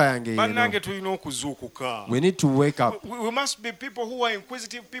 Ensonga yange bannange eno. tulina okuzuukuka. We need to wake up. We must be people who are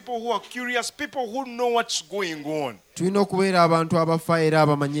inquisitive, people who are curious, people who know what's going on. Tulina okubeera abantu abafaayo era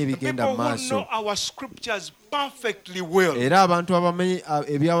abamanyi ebigenda People mu who know maaso. our scriptures perfectly well. Era abantu abamanyi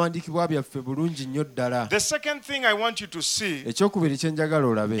ebyawandiikibwa byaffe bulungi nnyo ddala. The second thing I want you to see Ekyokubiri kye njagala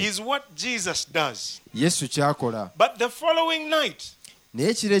olabe. is what Jesus does. Yesu ky'akola. But the following night, Naye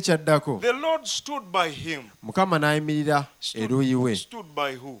ekiro ekyaddako the Lord stood by him. Mukama n'ayimirira eruuyi we. Stood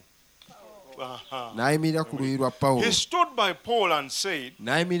by who? Uh-huh. N'ayimirira ku luuyi lwa Pawulo. He stood by Paul and said,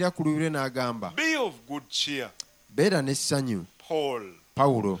 N'ayimirira ku luuyi lwe n'agamba, be of good cheer, beera n'essanyu Paul.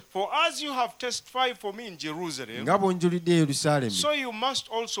 Pawulo, For as you have testified for me in Jerusalem, nga bw'onjulidde e Yerusaalemi, so you must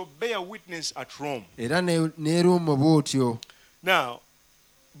also bear witness at Rome. era ne Ruumo bw'otyo. Now,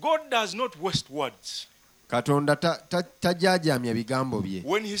 God does not waste words. Katonda tajaajamya bigambo bye.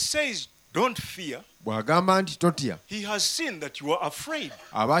 When he says, don't fear, Bw'agamba nti totya, he has seen that you are afraid.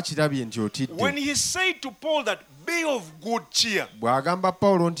 aba akirabye nti When otidde. he said to Paul that be of good cheer, Bw'agamba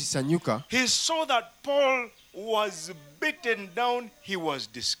Pawulo nti sanyuka, he saw that Paul was beaten down, he was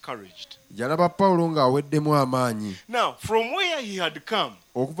discouraged. yalaba Pawulo ng'aweddemu amaanyi. Now, from where he had come,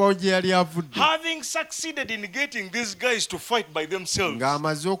 Okuva gye yali avudde, having succeeded in getting these guys to fight by themselves,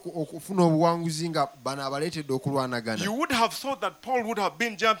 ng'amaze okufuna obuwanguzi nga bano abaleetedde okulwanagana. you would have thought that Paul would have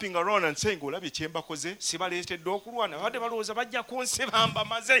been jumping around and saying, olabye kye mbakoze sibaleetedde okulwana badde balowooza bajja kunsiba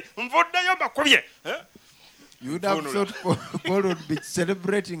mbamaze nvuddeyo mbakubye. You would have thought Paul would be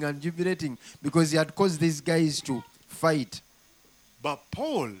celebrating and jubilating because he had caused these guys to fight. But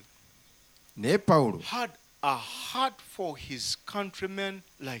Paul Naye Pawulo had a heart for his countrymen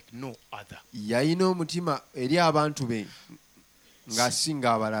like no other. yalina omutima eri abantu be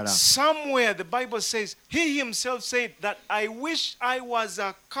ng'asinga abalala. Somewhere the Bible says, he himself said that I wish I was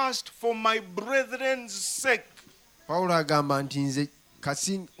accursed for my brethren's sake. Pawulo agamba nti nze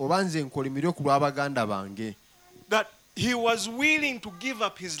oba nze nkolimirwe ku lw'abaganda bange. That he was willing to give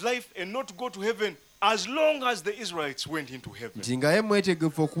up his life and not go to heaven as long as the Israelites went into heaven. Nti nga ye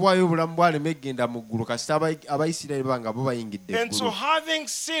mwetegefu okuwaayo obulamu bw'aleme kgenda mu ggulu kasita abayisirayiri banga bo bayingidde And so eggulu. having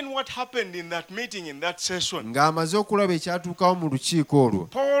seen what happened in that meeting, in that session, Ng'amaze okulaba ekyatuukawo mu lukiiko olwo,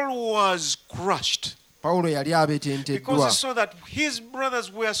 Paul was crushed Pawulo yali because abeetenteddwa he saw that his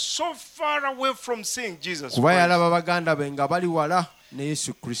brothers were so far away from seeing Jesus kuba Christ. yalaba baganda be nga bali wala ne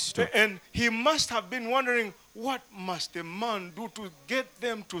Yesu Kristo. And he must have been wondering, what must a man do to get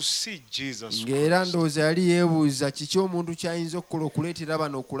them to see Jesus Ng'era Christ? ndowooza yali yeebuuza kiki omuntu ky'ayinza okukola okuleetera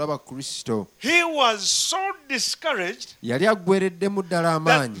bano okulaba Kristo. He was so discouraged Yali aggwereddemu ddala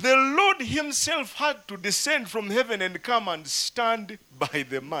amaanyi. that the Lord himself had to descend from heaven and come and stand by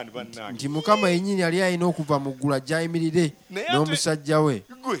the man. Nti Mukama yennyini yali alina okuva mu ggulu ajja ayimirire Naye n'omusajja we.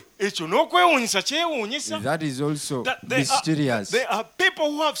 Gwe, ekyo n'okwewuunyisa kyewuunyisa. That is also That mysterious. there are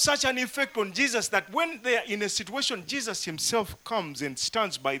people who have such an effect on Jesus that when they are in a situation, Jesus himself comes and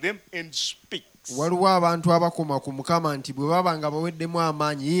stands by them and speaks. Waliwo abantu abakoma ku Mukama nti bwe baba nga baweddemu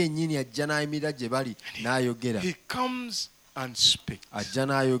amaanyi ye yennyini ajja n'ayimirira gye bali n'ayogera. He comes and speaks. Ajja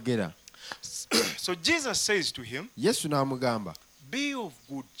n'ayogera. So Jesus says to him, Yesu n'amugamba, Be of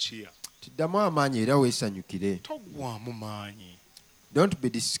good cheer. tiddamu amaanyi era weesanyukire. Togwamu maanyi. Don't be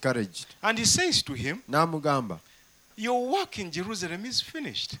discouraged. And he says to him, N'amugamba, your work in Jerusalem is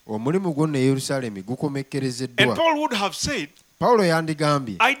finished. omulimu gwo ne Yerusaalemi And gukomekkerezeddwa. Paul would have said, Pawulo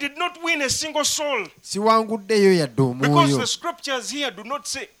yandigambye, I did not win a single soul. siwanguddeyo yadde Because omwoyo. the scriptures here do not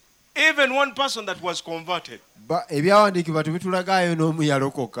say even one person that was converted. Ebyawandiikibwa tebitulagaayo n'omu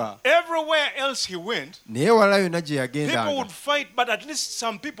yalokoka. Everywhere else he went, Naye wala yonna gye people yagendanga would fight, but at least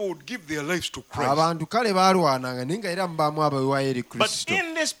some people would give their lives to Christ. abantu kale baalwananga naye nga era mubaamu abawewayo eri But Kristo.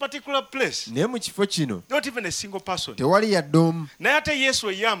 in this particular place, Naye mu kifo kino not even a single person. tewali yadde omu. Naye ate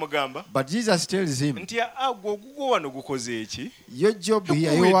Yesu ye amugamba But Jesus tells him, nti gwe ogugwo wano gukoze eki? your job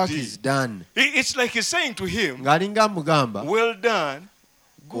here, your work is done. It's like he's saying to him, Ng'alinga amugamba, well done,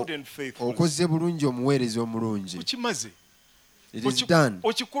 good and faithful. okoze bulungi omuweereza omulungi. Ukimaze. It is done.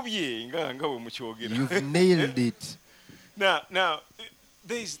 Okikubye nga bwe mukyogera. You've nailed it. Now,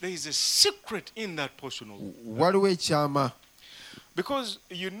 there is a secret in that portion of Waliwo ekyama. because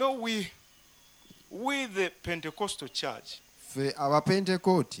we the Pentecostal church Ffe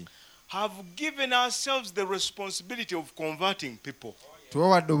abapentekooti have given ourselves the responsibility of converting people.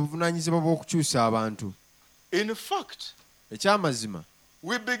 tubawadde obuvunaanyizibwa bw'okukyusa abantu. In fact, Ekyamazima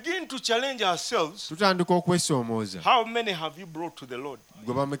we begin to challenge ourselves. tutandika okwesoomooza. How many have you brought to the Lord?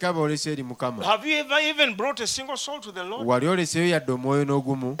 Gwe bameka boolese eri Mukama? Have you ever even brought a single soul to the Lord? Wali oleseyo yadde omwoyo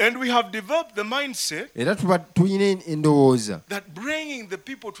n'ogumu? And we have developed the mindset Era tulina endowooza that bringing the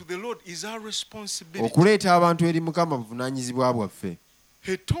people to the Lord is our responsibility. okuleeta abantu eri Mukama buvunaanyizibwa bwaffe.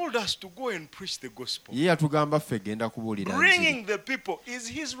 He told us to go and preach the gospel. Ye yatugamba ffe genda kubuulira njiri. Bringing the people is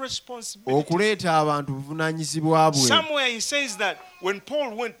his responsibility. Okuleeta abantu buvunaanyizibwa bwe. Somewhere he says that when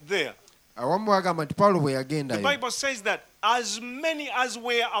Paul went there, Awamu bwagamba nti Pawulo bwe the yagendayo Bible says that as many as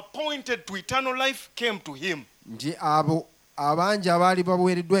were appointed to eternal life came to him. nti abo abangi abaali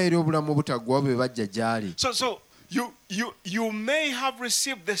baweereddwa eri obulamu obutaggwawo be bajja gy'ali. So you may have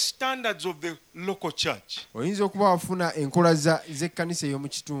received the standards of the local church. Oyinza okuba wafuna enkola z'ekkanisa ey'omu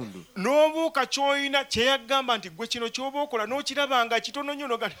kitundu. N'obuuka ky'olina kye yagamba nti gwe kino ky'oba okola n'okiraba nga kitono nnyo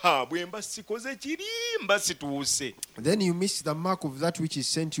n'oga bwe mba sikoze kiri mba situuse. Then you miss the mark of that which he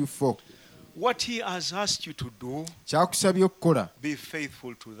sent you for. What he has asked you to do, Kyakusabye okukola, be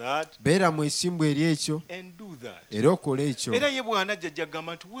faithful to that beera mwesimbu eri ekyo and do that. era okole ekyo. Era ye bw'anajja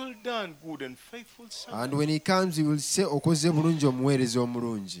jjagamba nti well done good and faithful servant. And when he comes he will say, okoze bulungi omuweereza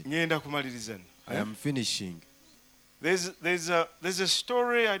omulungi. Ngenda kumaliriza. I am finishing. There's a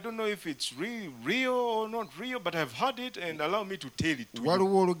story, I don't know if it's real or not real, but I've heard it and allow me to tell it to you.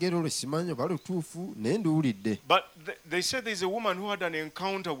 Waliwo olugero lwe simanyi oba lutuufu naye nduwulidde. But they said there's a woman who had an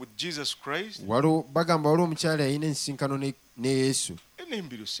encounter with Jesus Christ. Bagamba waliwo omukyala yalina ensisinkano ne Yesu.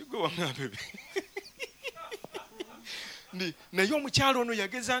 Enembiro sigwe wangambebe. Naye omukyala ono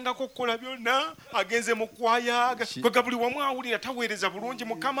yagezangako okukola byonna agenze mu kwaya kwega buli wamu awulira taweereza bulungi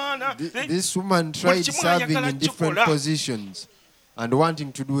Mukama. This woman tried serving in different positions and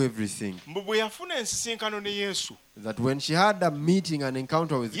wanting to do everything. Bwe yafuna ensisinkano ne Yesu, That when she had a meeting, an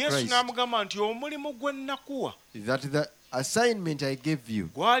encounter with Yesu Christ, n'amugamba nti omulimu gwe nnakuwa that the assignment I gave you,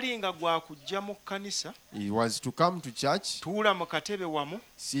 gwali nga gwa kujja mu kkanisa, it was to come to church, tuula mu katebe wamu,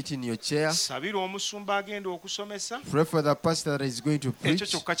 sit in your chair, sabira omusumba agenda okusomesa. pray for the pastor that is going to Ekyo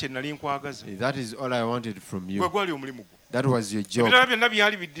preach. kyokka kye nali nkwagaza. That is all I wanted from Gwe you. gwali omulimu gwo. That was your job. Ebirala byonna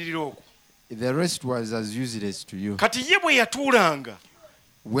byali biddirira okwo. The rest was as useless to you. Kati ye bwe yatuulanga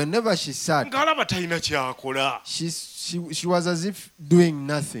Whenever she sat, ng'alaba talina kyakola. she was as if doing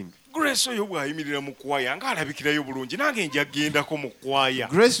nothing. Grace oyo bw'ayimirira mu kwaya ng'alabikirayo bulungi nange nja gendako mu kwaya.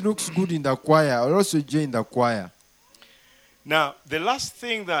 Grace looks good in the choir. I also join the choir. Now, the last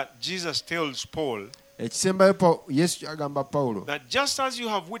thing that Jesus tells Paul, Ekisembayo Yesu agamba Pawulo, that just as you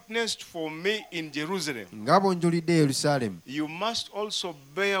have witnessed for me in Jerusalem, nga bw'onjulidde Yerusaalemi, you must also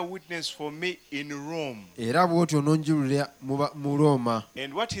bear witness for me in Rome. era bw'otyo ononjulira mu Roma.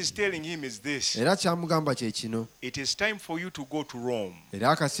 And what he's telling him is this: Era kyamugamba kye kino. it is time for you to go to Rome.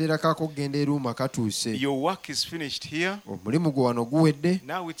 Era akaseera kako okugenda e Roma katuuse. Your work is finished here. Omulimu gwe wano guwedde.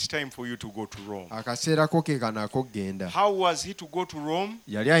 Now it's time for you to go to Rome. Akaseera ko ke kano ak'okugenda. How was he to go to Rome?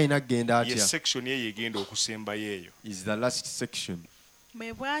 Yali alina kugenda Ye atya? section ye yegenda okusembayo eyo. Is the last section.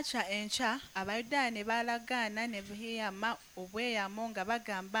 bwe bwakya enkya abayudaaya ne balagaana ne beeyama obweyamo nga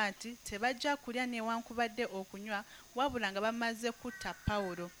bagamba nti tebajja kulya newankubadde okunywa wabula nga bamaze kutta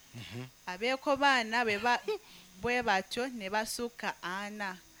Pawulo. Abeekobaana bwe batyo ne basukka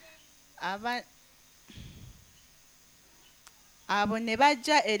 4. Abo ne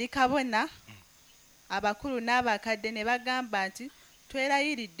bajja eri kabona abakulu n'abakadde ne bagamba nti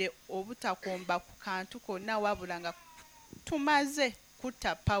twerayiridde obutakomba ku kantu konna wabula nga tumaze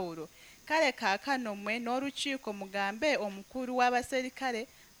kutta Pawulo. Kale kaakano mmwe n'olukiiko mugambe omukulu w'abaserikale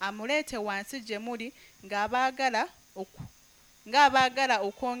amuleete wansi gye muli ng'abaagala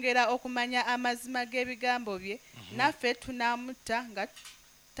okwongera okumanya amazima g'ebigambo bye, naffe tunaamutta nga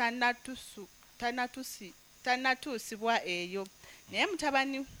tannatuusibwa eyo. Naye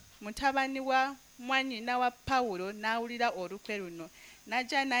mutabani wa mwannyina wa Pawulo n'awulira olukwe luno,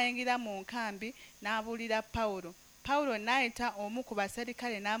 n'ajja n'ayingira mu nkambi n'abuulira Pawulo. Pawulo n'ayita omu ku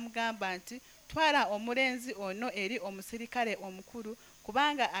baserikale n'amugamba nti, twala omulenzi ono eri omuserikale omukulu,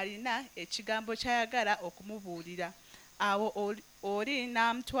 kubanga alina ekigambo ky'ayagala okumubuulira. Awo oli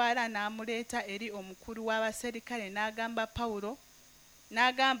n'amutwala n'amuleeta eri omukulu w'abaserikale n'agamba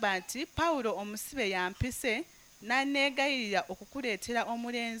nti, Pawulo omusibe yampise n'anneegayirira okukuleetera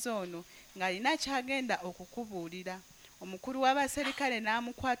omulenzi ono ng'alina ky'agenda okukubuulira. Omukulu w'abaserikale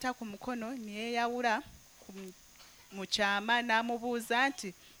n'amukwata ku mukono ne yeeyawula mu kyama n'amubuuza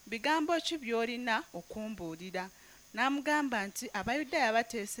nti, bigambo ki by'olina okumbuulira? N'amugamba nti, Abayudaaya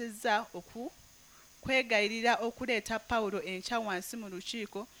bateesezza kwegayirira okuleeta Pawulo enkya wansi mu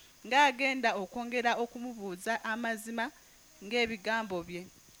lukiiko ng'agenda okwongera okumubuuza amazima ng'ebigambo bye.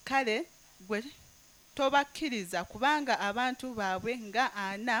 Kale gwe tobakkiriza, kubanga abantu baabwe nga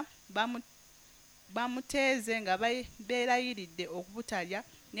ana bamuteeze nga beerayiridde obutalya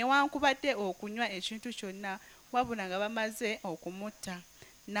newankubadde okunywa ekintu kyonna, wabula nga bamaze okumutta.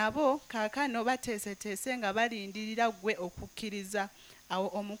 Nabo kaakano bateeseteese nga balindirira gwe okukkiriza. Awo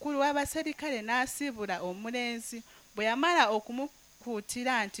omukulu w'abaserikale n'asiibula omulenzi. Bwe yamala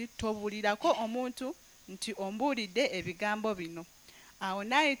okumukuutira nti, tobuulirako omuntu nti ombuulidde ebigambo bino. Awo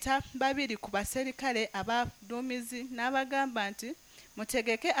n'ayita babiri ku baserikale abaduumizi n'abagamba nti,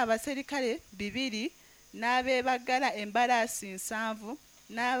 mutegeke abaserikale 2 n'abeebagala embalaasi 7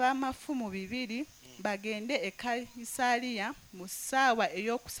 n'abamafumu 2 bagende e Kayisaliya mu ssaawa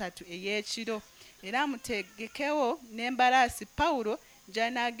ey'okusatu ey'ekiro, era mutegekewo n'embalaasi Pawulo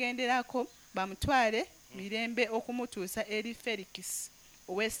gy'anaagenderako, bamutwale mirembe okumutuusa eri Felikisi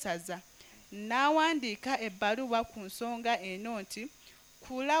ow'essaza. N'awandiika ebbaluwa ku nsonga eno nti,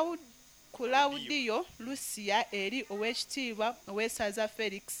 Kulawudiyo Lusiya eri Oweekitiibwa ow'essaza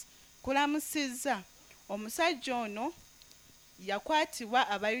Felikisi, kulamusizza. Omusajja ono yakwatibwa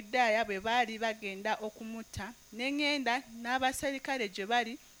Abayudaaya bwe baali bagenda okumutta, ne ŋŋenda n'abaserikale gye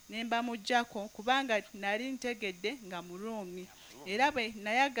bali ne mbamuggyako, kubanga nali ntegedde nga Muruumi, era bwe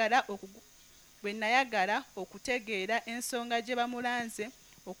nayagala okutegeera ensonga gye bamulanze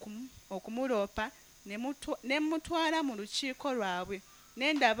okumuloopa, ne mutwala mu lukiiko lwabwe,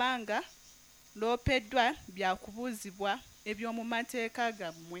 ne ndaba nga loopeddwa byakubuuzibwa eby'omu mateeka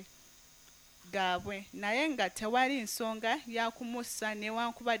gaabwe, naye nga tewali nsonga ya kumussa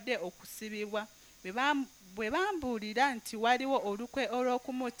newankubadde okusibibwa. Bwe bambuulira nti waliwo olukwe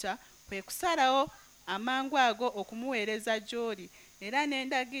olw'okumutta, kwe kusalawo amangu ago okumuweereza gy'oli, era ne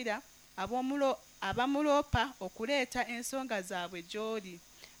ndagira abamuloopa okuleeta ensonga zaabwe gy'oli.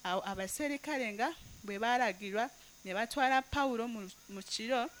 Awo abaserikale nga bwe baalagirwa, ne batwala Pawulo mu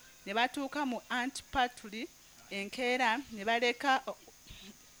kiro, ne batuuka mu Antipatuli enkeera, ne baleka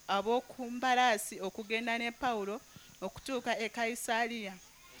ab'oku mbalaasi okugenda ne Pawulo okutuuka e Kayisaliya.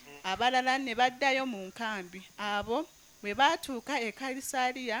 Abalala ne baddayo mu nkambi. Abo bwe baatuuka e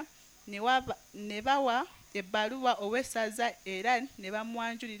Kayisaliya ne bawa ebbaluwa ow'essaza era ne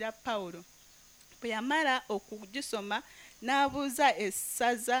bamwanjulira Pawulo. Bwe yamala okugisoma n'abuuza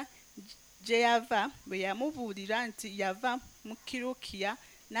essaza gye yava. Bwe yamubuulira nti yava mu Kirukiya,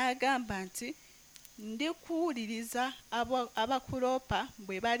 n'agamba nti, ndikuwuliriza abakuloopa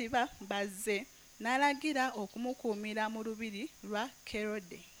bwe bali bazze, n'alagira okumukuumira mu lubiri lwa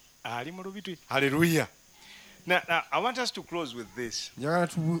Kerode. Ali mu lubiri. Hallelujah. Now, I want us to close with this. njagala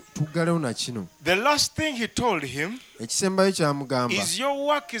tuggalewo na kino. The last thing he told him Ekisembayo ky'amugamba, is, your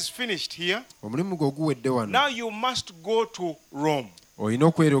work is finished here. omulimu gwe oguwedde wano, Now you must go to Rome. olina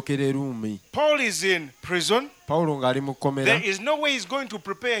okwerokera e Ruumi. Paul is in prison. Pawulo ng'ali mu kkomera, There is no way he's going to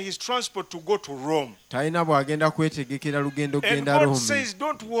prepare his transport to go to Rome. talina bw'agenda kwetegekera lugendo And kugenda God Ruumi. says,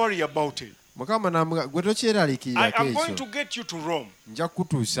 don't worry about it. Mukama n'amugamba, gwe tokyeraliikirirako I am going to ekyo, get you to Rome. nja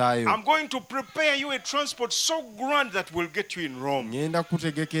kukutuusaayo. I'm going to prepare you a transport so grand that will get you in Rome. Ngenda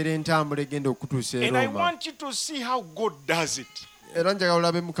kutegekera entambula egenda okutuusa e And I Roma. want you to see how God does it. Era njagala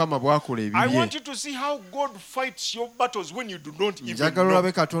olabe Mukama bw'akola I want ebibye. you to see how God fights your battles when you do not even Njagala know.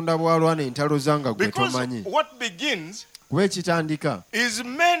 olabe Katonda bw'alwana entalo zanga gwe Because tomanyi. what begins Kuba ekitandika, is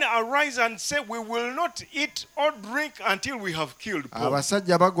men arise and say, we will not eat or drink until we have killed Paul.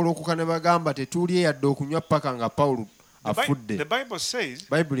 abasajja bagolokoka ne bagamba tetulye yadde okunywa paka nga Pawulo The afudde. Bible says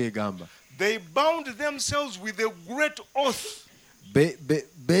Bayibuli egamba, they bound themselves with a great oath.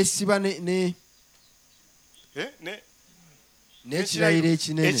 beesiba n'ekirayiro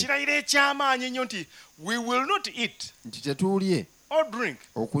ekinene ekirayiro eky'amaanyi ennyo nti we will not eat nti tetuulye or drink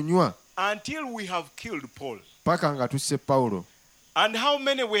okunywa until we have killed Paul. paka nga tusse Pawulo. And how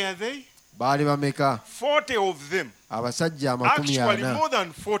many were they? Baali bameka? 40 of them. Abasajja Actually, 40. more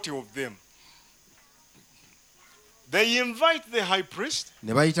than 40 of them. They invite the high priest.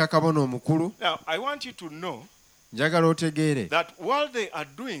 Ne bayita kabona omukulu. Now, I want you to know njagala otegeere that while they are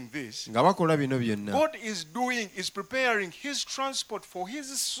doing this, nga bakola bino byonna God is preparing his transport for his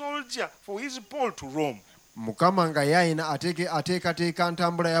soldier, for his Paul to Rome. Mukama nga yayina ateekateeka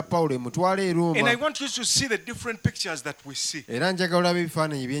ntambula ya Pawulo emutwala e And I Roma. want you to see the different pictures that we see. Era njagala olaba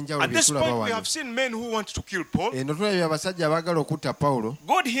ebifaananyi eby'enjawulo At bye this tulaba point, we wano. have seen men who want to kill Paul. Eno tulabye abasajja abaagala okutta Pawulo.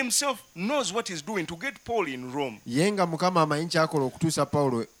 God himself knows what he's doing to get Paul in Rome. Ye nga Mukama amanyi kyakola okutuusa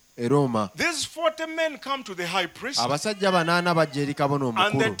Pawulo e Roma. These 40 men come to the high priest Abasajja 80 bajja eri kabona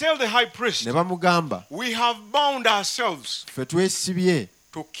and they omukulu tell the high priest, ne bamugamba we have bound ourselves ffe twesibye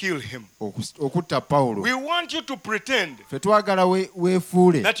to kill him. okutta Pawulo. We want you to pretend Ffe twagala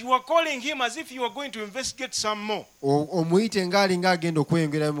weefuule that you are calling him as if you are going to investigate some more. omuyite ng'alinga agenda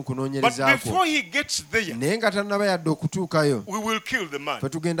okweyongerayo mu But kunoonyerezaako. before he gets there, Naye nga tannaba yadde okutuukayo we will kill the man. ffe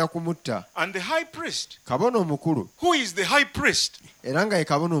tugenda kumutta. And the high priest, Kabona omukulu who is the high priest, era nga ye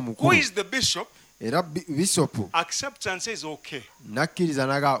kabona who omukulu is the bishop, era bisopu accepts and says, okay, n'akkiriza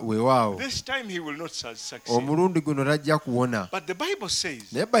naga weewaawo this time he will not succeed. omulundi guno tajja kuwona. But the Bible says,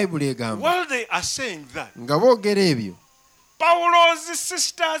 Naye Bayibuli egamba while they are saying that, nga boogera ebyo Paulo's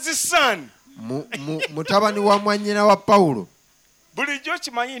sister's son, mutabani wa mwannyina wa Pawulo. bulijjo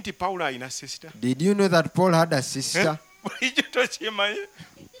kimanyi nti Paulo alina sister? Did you know that Paul had a sister? Bulijjo tokimanyi?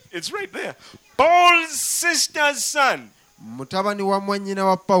 It's right there. Paul's sister's son Mutabani wa mwannyina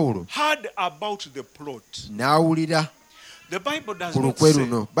wa Pawulo heard about the plot. n'awulira The Bible does ku not lukwe say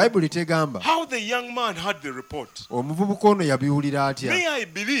luno. Bayibuli tegamba how the young man heard the report. omuvubuka ono yabiwulira atya. May I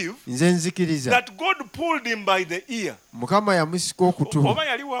believe Nze nzikiriza that God pulled him by the ear. Mukama yamusika okutu. Oba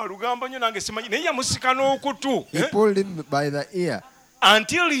yali wa lugambo nnyo nange simanyi naye yamusika n'okutu He pulled him by the ear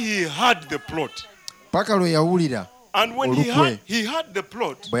until he heard the plot. paka lwe yawulira. And when he heard the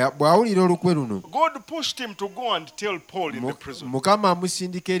plot, Bw'awulira olukwe luno God pushed him to go and tell Paul in the prison. Mukama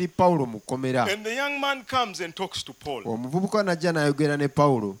amusindika eri Pawulo mu kkomera. And the young man comes and talks to Paul. Omuvubuka n'ajja n'ayogera ne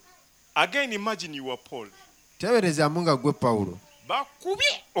Pawulo. Again, imagine you are Paul. Teeberezaamu nga ggwe Pawulo.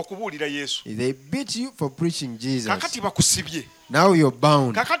 Bakubye okubuulira Yesu. They beat you for preaching Jesus. Kakati bakusibye. Now you're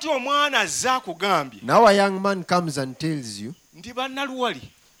bound. Kakati omwana azze akugambye Now a young man comes and tells you nti bannaluwali,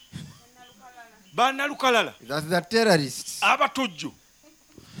 bannalukalala, that the terrorists abatujju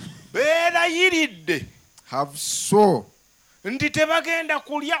beerayiridde have so nti tebagenda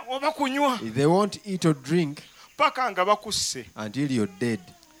kulya oba kunywa they won't eat or drink paka nga bakusse. until you're dead.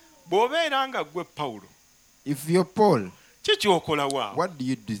 Bw'obeera nga ggwe Pawulo, If you're Paul, ki kyokola waawo? what do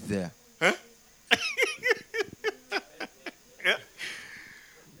you do there? Eh?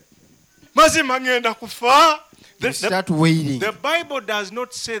 Mazima ngenda kufa. You start wailing. The Bible does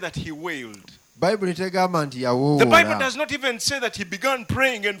not say that he wailed. Bible tegamba nti The Bible yawoowola. does not even say that he began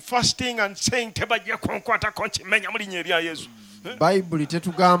praying and fasting and saying tebajja kunkwatako nkimenya mu linnya erya Yesu. Bible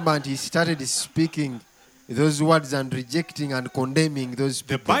tetugamba nti he started speaking those words and rejecting and condemning those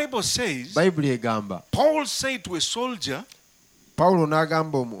The people. Bible says, Bible egamba Paul said to a soldier, Pawulo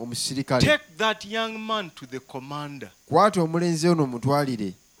n'agamba omusirikale, take that young man to the commander. kwata omulenzi ono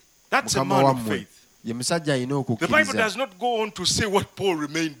mutwalire That's a mukama man of wammwe. faith. Ye musajja alina The Bible okukkiriza. does not go on to say what Paul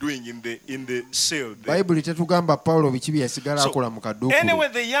remained doing in the cell there. Bayibuli tetugamba Pawulo biki bye yasigala akola mu kaduukulu. Anyway,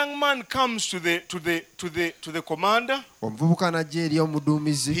 the young man comes to the commander. Omuvubuka n'ajja eri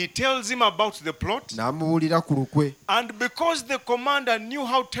omuduumizi He tells him about the plot. n'amubuulira ku lukwe. And because the commander knew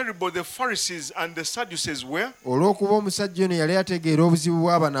how terrible the Pharisees and the Sadducees were, Olw'okuba omusajja ono yali ategeera obuzibu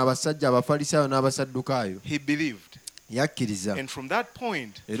bw'abano abasajja abafalisaayo n'abasaddukaayo, he believed. yakkiriza. And from that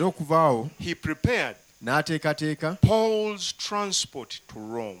point, Era okuva awo he prepared n'ateekateeka Paul's transport to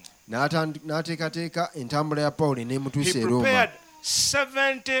Rome. n'ateekateeka entambula ya Pawulo He n'emutuusa e Roma. prepared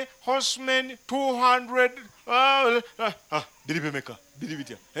 70 horsemen, 200.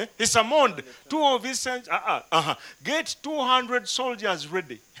 He summoned 2 of his sons. Get 200 soldiers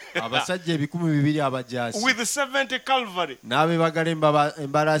ready Abasajja 200 abajaasi with 70 cavalry n'abeebagala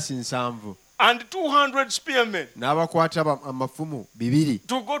embalaasi 7 and 200 spearmen n'abakwata amafumu 2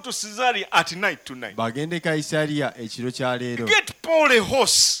 to go to Caesarea at night tonight. bagende Kayisaliya ekiro kya leero. Get Paul a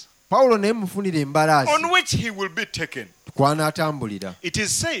horse Pawulo naye mufunira embalaasi on which he will be taken. kw'anaatambulira. It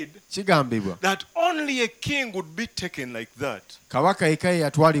is said Kigambibwa that only a king would be taken like that. kabaka yekka ye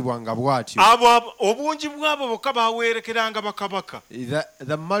yatwalibwanga bw'atyo. Abo obungi bwabo bokka bawerekeranga bakabaka.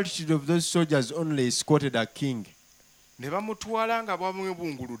 The multitude of those soldiers only escorted a king. Ne bamutwala nga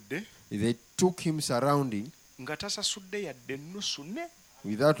bamwebunguludde They took him surrounding nga tasasudde yadde ennusu ne.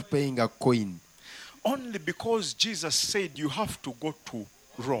 without paying a coin. Only because Jesus said you have to go to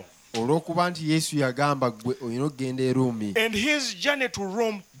Rome. Olw'okuba nti Yesu yagamba gwe olina okugenda e Ruumi. And his journey to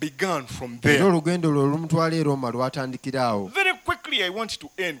Rome began from Era there. olugendo lwe olumutwala e Roma lwatandikira awo. Very quickly I want to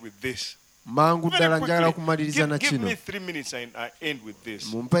end with this. Mangu Very ddala njagala kumaliriza na quickly. Give kino. me 3 minutes and I end with this.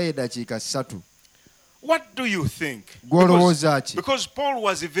 Mumpeeyo eddakiika 3. What do you think? Gw'olowooza ki? Because Paul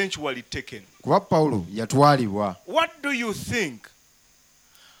was eventually taken. Kuba Pawulo yatwalibwa. What do you think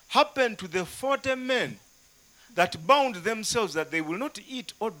happened to the 40 men that bound themselves that they will not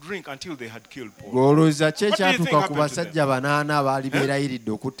eat or drink until they had killed Paul? Gw'olowooza ki What do you think ekyatuuka ku happened to basajja 8 abaali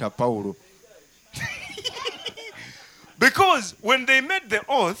beerayiridde okutta Pawulo? Because when they made the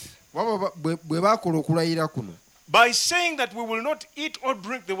oath, Bwe baakola okulayira kuno, by saying that we will not eat or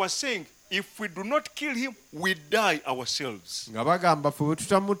drink, they were saying, if we do not kill him, we die ourselves. nga bagamba ffe bwe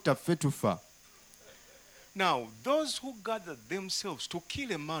tutamutta ffe tufa. Now, those who gathered themselves to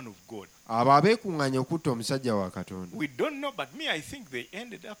kill a man of God, Abo abeekuŋŋaanya okutta omusajja wa Katonda. we don't know, but me, I think they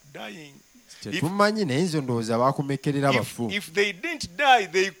ended up dying. Tetumanyi naye nze ndowooza baakomekerera bafu. If they didn't die,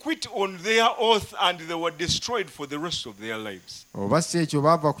 they quit on their oath and they were destroyed for the rest of their lives. Oba si ekyo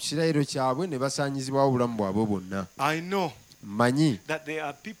baava ku kirayiro kyabwe ne basaanyizibwawo obulamu bwabwe bwonna. I know Mmanyi that there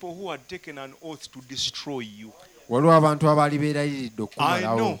are people who had taken an oath to destroy you. waliwo abantu abaali beerayiridde I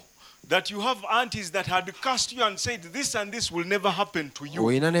okukumalawo. know that you have aunties that had cursed you and said this and this will never happen to you.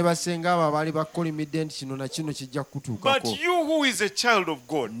 Olina ne basenga abo abaali bakolimidde nti kino na kino kijja But kutuukako. you who is a child of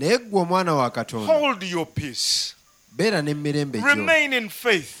God, Naye ggwe omwana wa Katonda, hold your peace. beera n'emirembe gyo, Remain in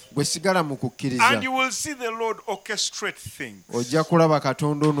faith. bwe sigala mu kukkiriza, And you will see the Lord orchestrate things. ojja kulaba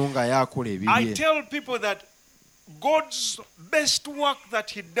Katonda ono nga yaakola I ebibye. tell people that God's best work that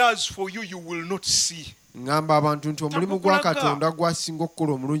He does for you, you will not see. Ngamba abantu nti omulimu gwa Tagukulaga. Katonda gwasinga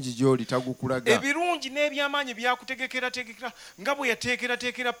okukola omulungi gy'oli tagukulaga. Ebirungi n'ebyamaanyi byakutegekerategekera nga bwe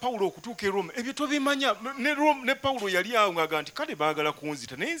yateekerateekera Pawulo okutuuka e Roma, ebyo tobimanya. Ne Pawulo yali awo ng'aga nti kale baagala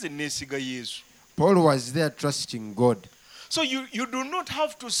kunzita naye nze neesiga Yesu. Paul was there trusting God. So you do not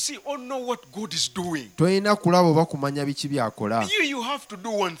have to see or know what God is doing. Tolina kulaba oba kumanya biki by'akola. You have to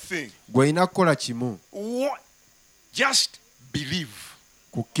do one thing. Gwe olina kukola kimu, Just believe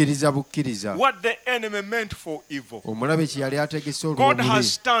kukkiriza bukkiriza. what the enemy meant for evil. Omulabe kye yali ategese God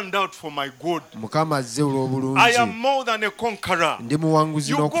has olw'obubi, turned out for my good. Mukama azze I am olw'obulungi. more than a conqueror. Ndi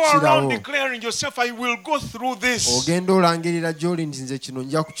muwanguzi You go around n'okukirawo. declaring yourself, I will go through this. Ogenda olangirira gy'oli nti nze kino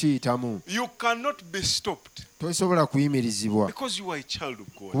nja kukiyitamu. You cannot be stopped Tosobola kuyimirizibwa because you are a child of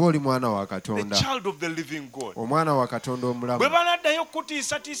God, kuba oli mwana wa the Katonda, child of the living God. omwana wa Katonda omulamu. Bwe banaddayo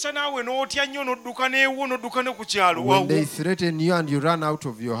kutiisatiisa naawe n'otya nnyo n'odduka n'ewo n'odduka ne ku kyalo, When they threaten you and you run out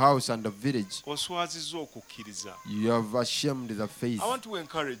of your house and the village, oswazizza okukkiriza. you have ashamed the faith. I want to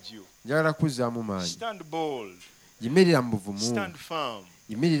encourage you. Njagala kuzzaamu maanyi. Stand bold. Yimirira mu buvumu. Stand firm.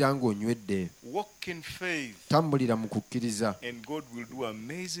 Yimirira ng'onywedde. Walk in faith. Tambulira mu kukkiriza. And God will do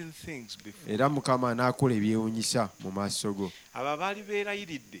amazing things before. Era Mukama anaakola ebyewuunyisa mu maaso go. Abo abaali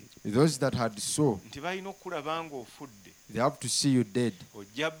beerayiridde Those that had saw, nti balina okulaba ng'ofudde, they have to see you dead.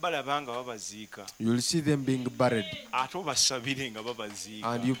 ojja balaba nga babaziika You'll see them being buried. ate obasabire nga babaziika.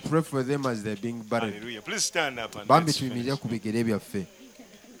 And you pray for them as they're being buried. Hallelujah. Please stand up and Bambi let's tuyimirire finish. ku bigere byaffe.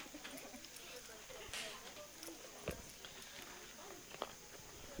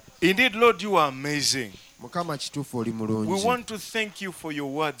 Indeed, Lord, you are amazing. Mukama kituufu oli We mulungi. want to thank you for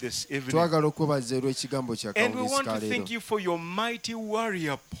your word this evening. Twagala okwebaza olw'ekigambo kya And we kawulisi want ka to thank leero. you for your mighty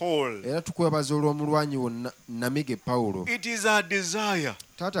warrior, Paul. Era tukwebaza olw'omulwanyi wo Namige Pawulo. It is our desire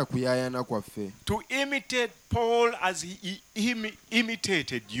Taata kuyaayana kwaffe to imitate Paul as he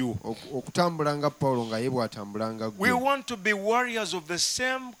imitated you. okutambula nga Pawulo nga ye bw'atambulanga We ggwe. want to be warriors of the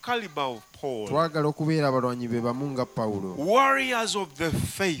same caliber of Paul. Twagala okubeera abalwanyi be bamu nga Pawulo. Warriors of the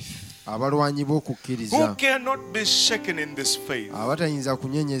faith Abalwanyi who b'okukkiriza. cannot be shaken in this faith. Abatayinza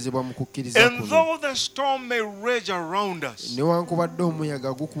kunyenyezebwa mu kukkiriza And kuno. though the storm may rage around us, Newankubadde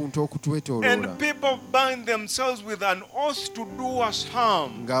omuyaga gukunta okutwetooloola. and people bind themselves with an oath to do us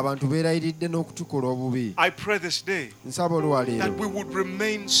harm, Ng'abantu beerayiridde n'okutukola obubi. I pray this day Nsaba olwaleero that we would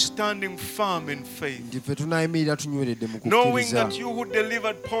remain standing firm in faith, nti ffe tunaayimirira tunyweredde mu knowing kukkiriza. that you who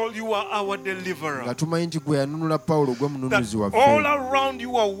delivered Paul, you are our Nga deliverer. tumanyi nti gwe yanunula Pawulo gwe That mununuzi all waffe. around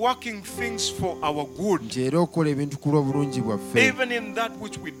you are working things for our good, Nti era okola ebintu ku lw'obulungi bwaffe. even in that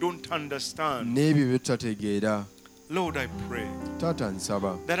which we don't understand. N'ebyo bye tutategeera. Lord, I pray taata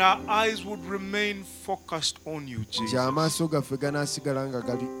nsaba that our eyes would remain focused on you, nti Jesus. amaaso gaffe ganaasigala nga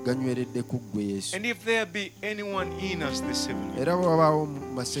ganyweredde ku ggwe Yesu. And if there be anyone in us this evening Era wabaawo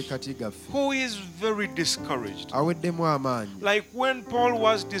mu masekkati gaffe who is very discouraged, aweddemu amaanyi like when Paul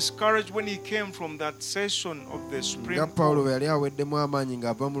was discouraged when he came from that session of the nga Supreme Pawulo Court, bwe yali aweddemu amaanyi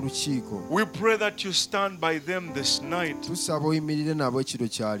ng'ava mu lukiiko, we pray that you stand by them this night. tusaba oyimirire nabo ekiro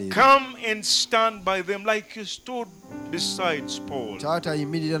kya leero. Come and stand by them like you stood beside Paul, Taata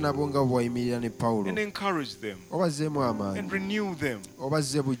ayimirira nabo nga bw'ayimirira ne Pawulo, and encourage them obazzeemu amaanyi, and renew them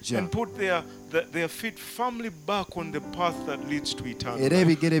obazze buggya, and put their feet firmly back on the path that leads to eternal era life.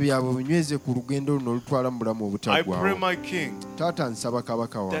 ebigere byabwe binyweze ku lugendo luno olutwala mu bulamu I pray, obutaggwaawo. my King, Taata nsaba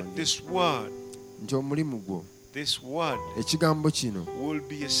kabaka that wange this word, nti omulimu gwo, ekigambo kino will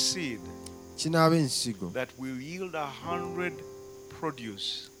be a seed kinaaba ensigo that will yield 100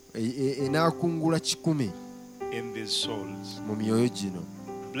 produce enaakungula 100 in these souls. mu myoyo gino.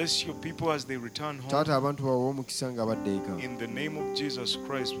 Bless your people as they return home. Taata abantu bawe omukisa nga badda eka. In the name of Jesus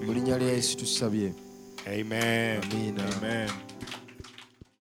Christ, Mu we linnya lya pray. Yesu tusabye. Amen. Amiina. Amen.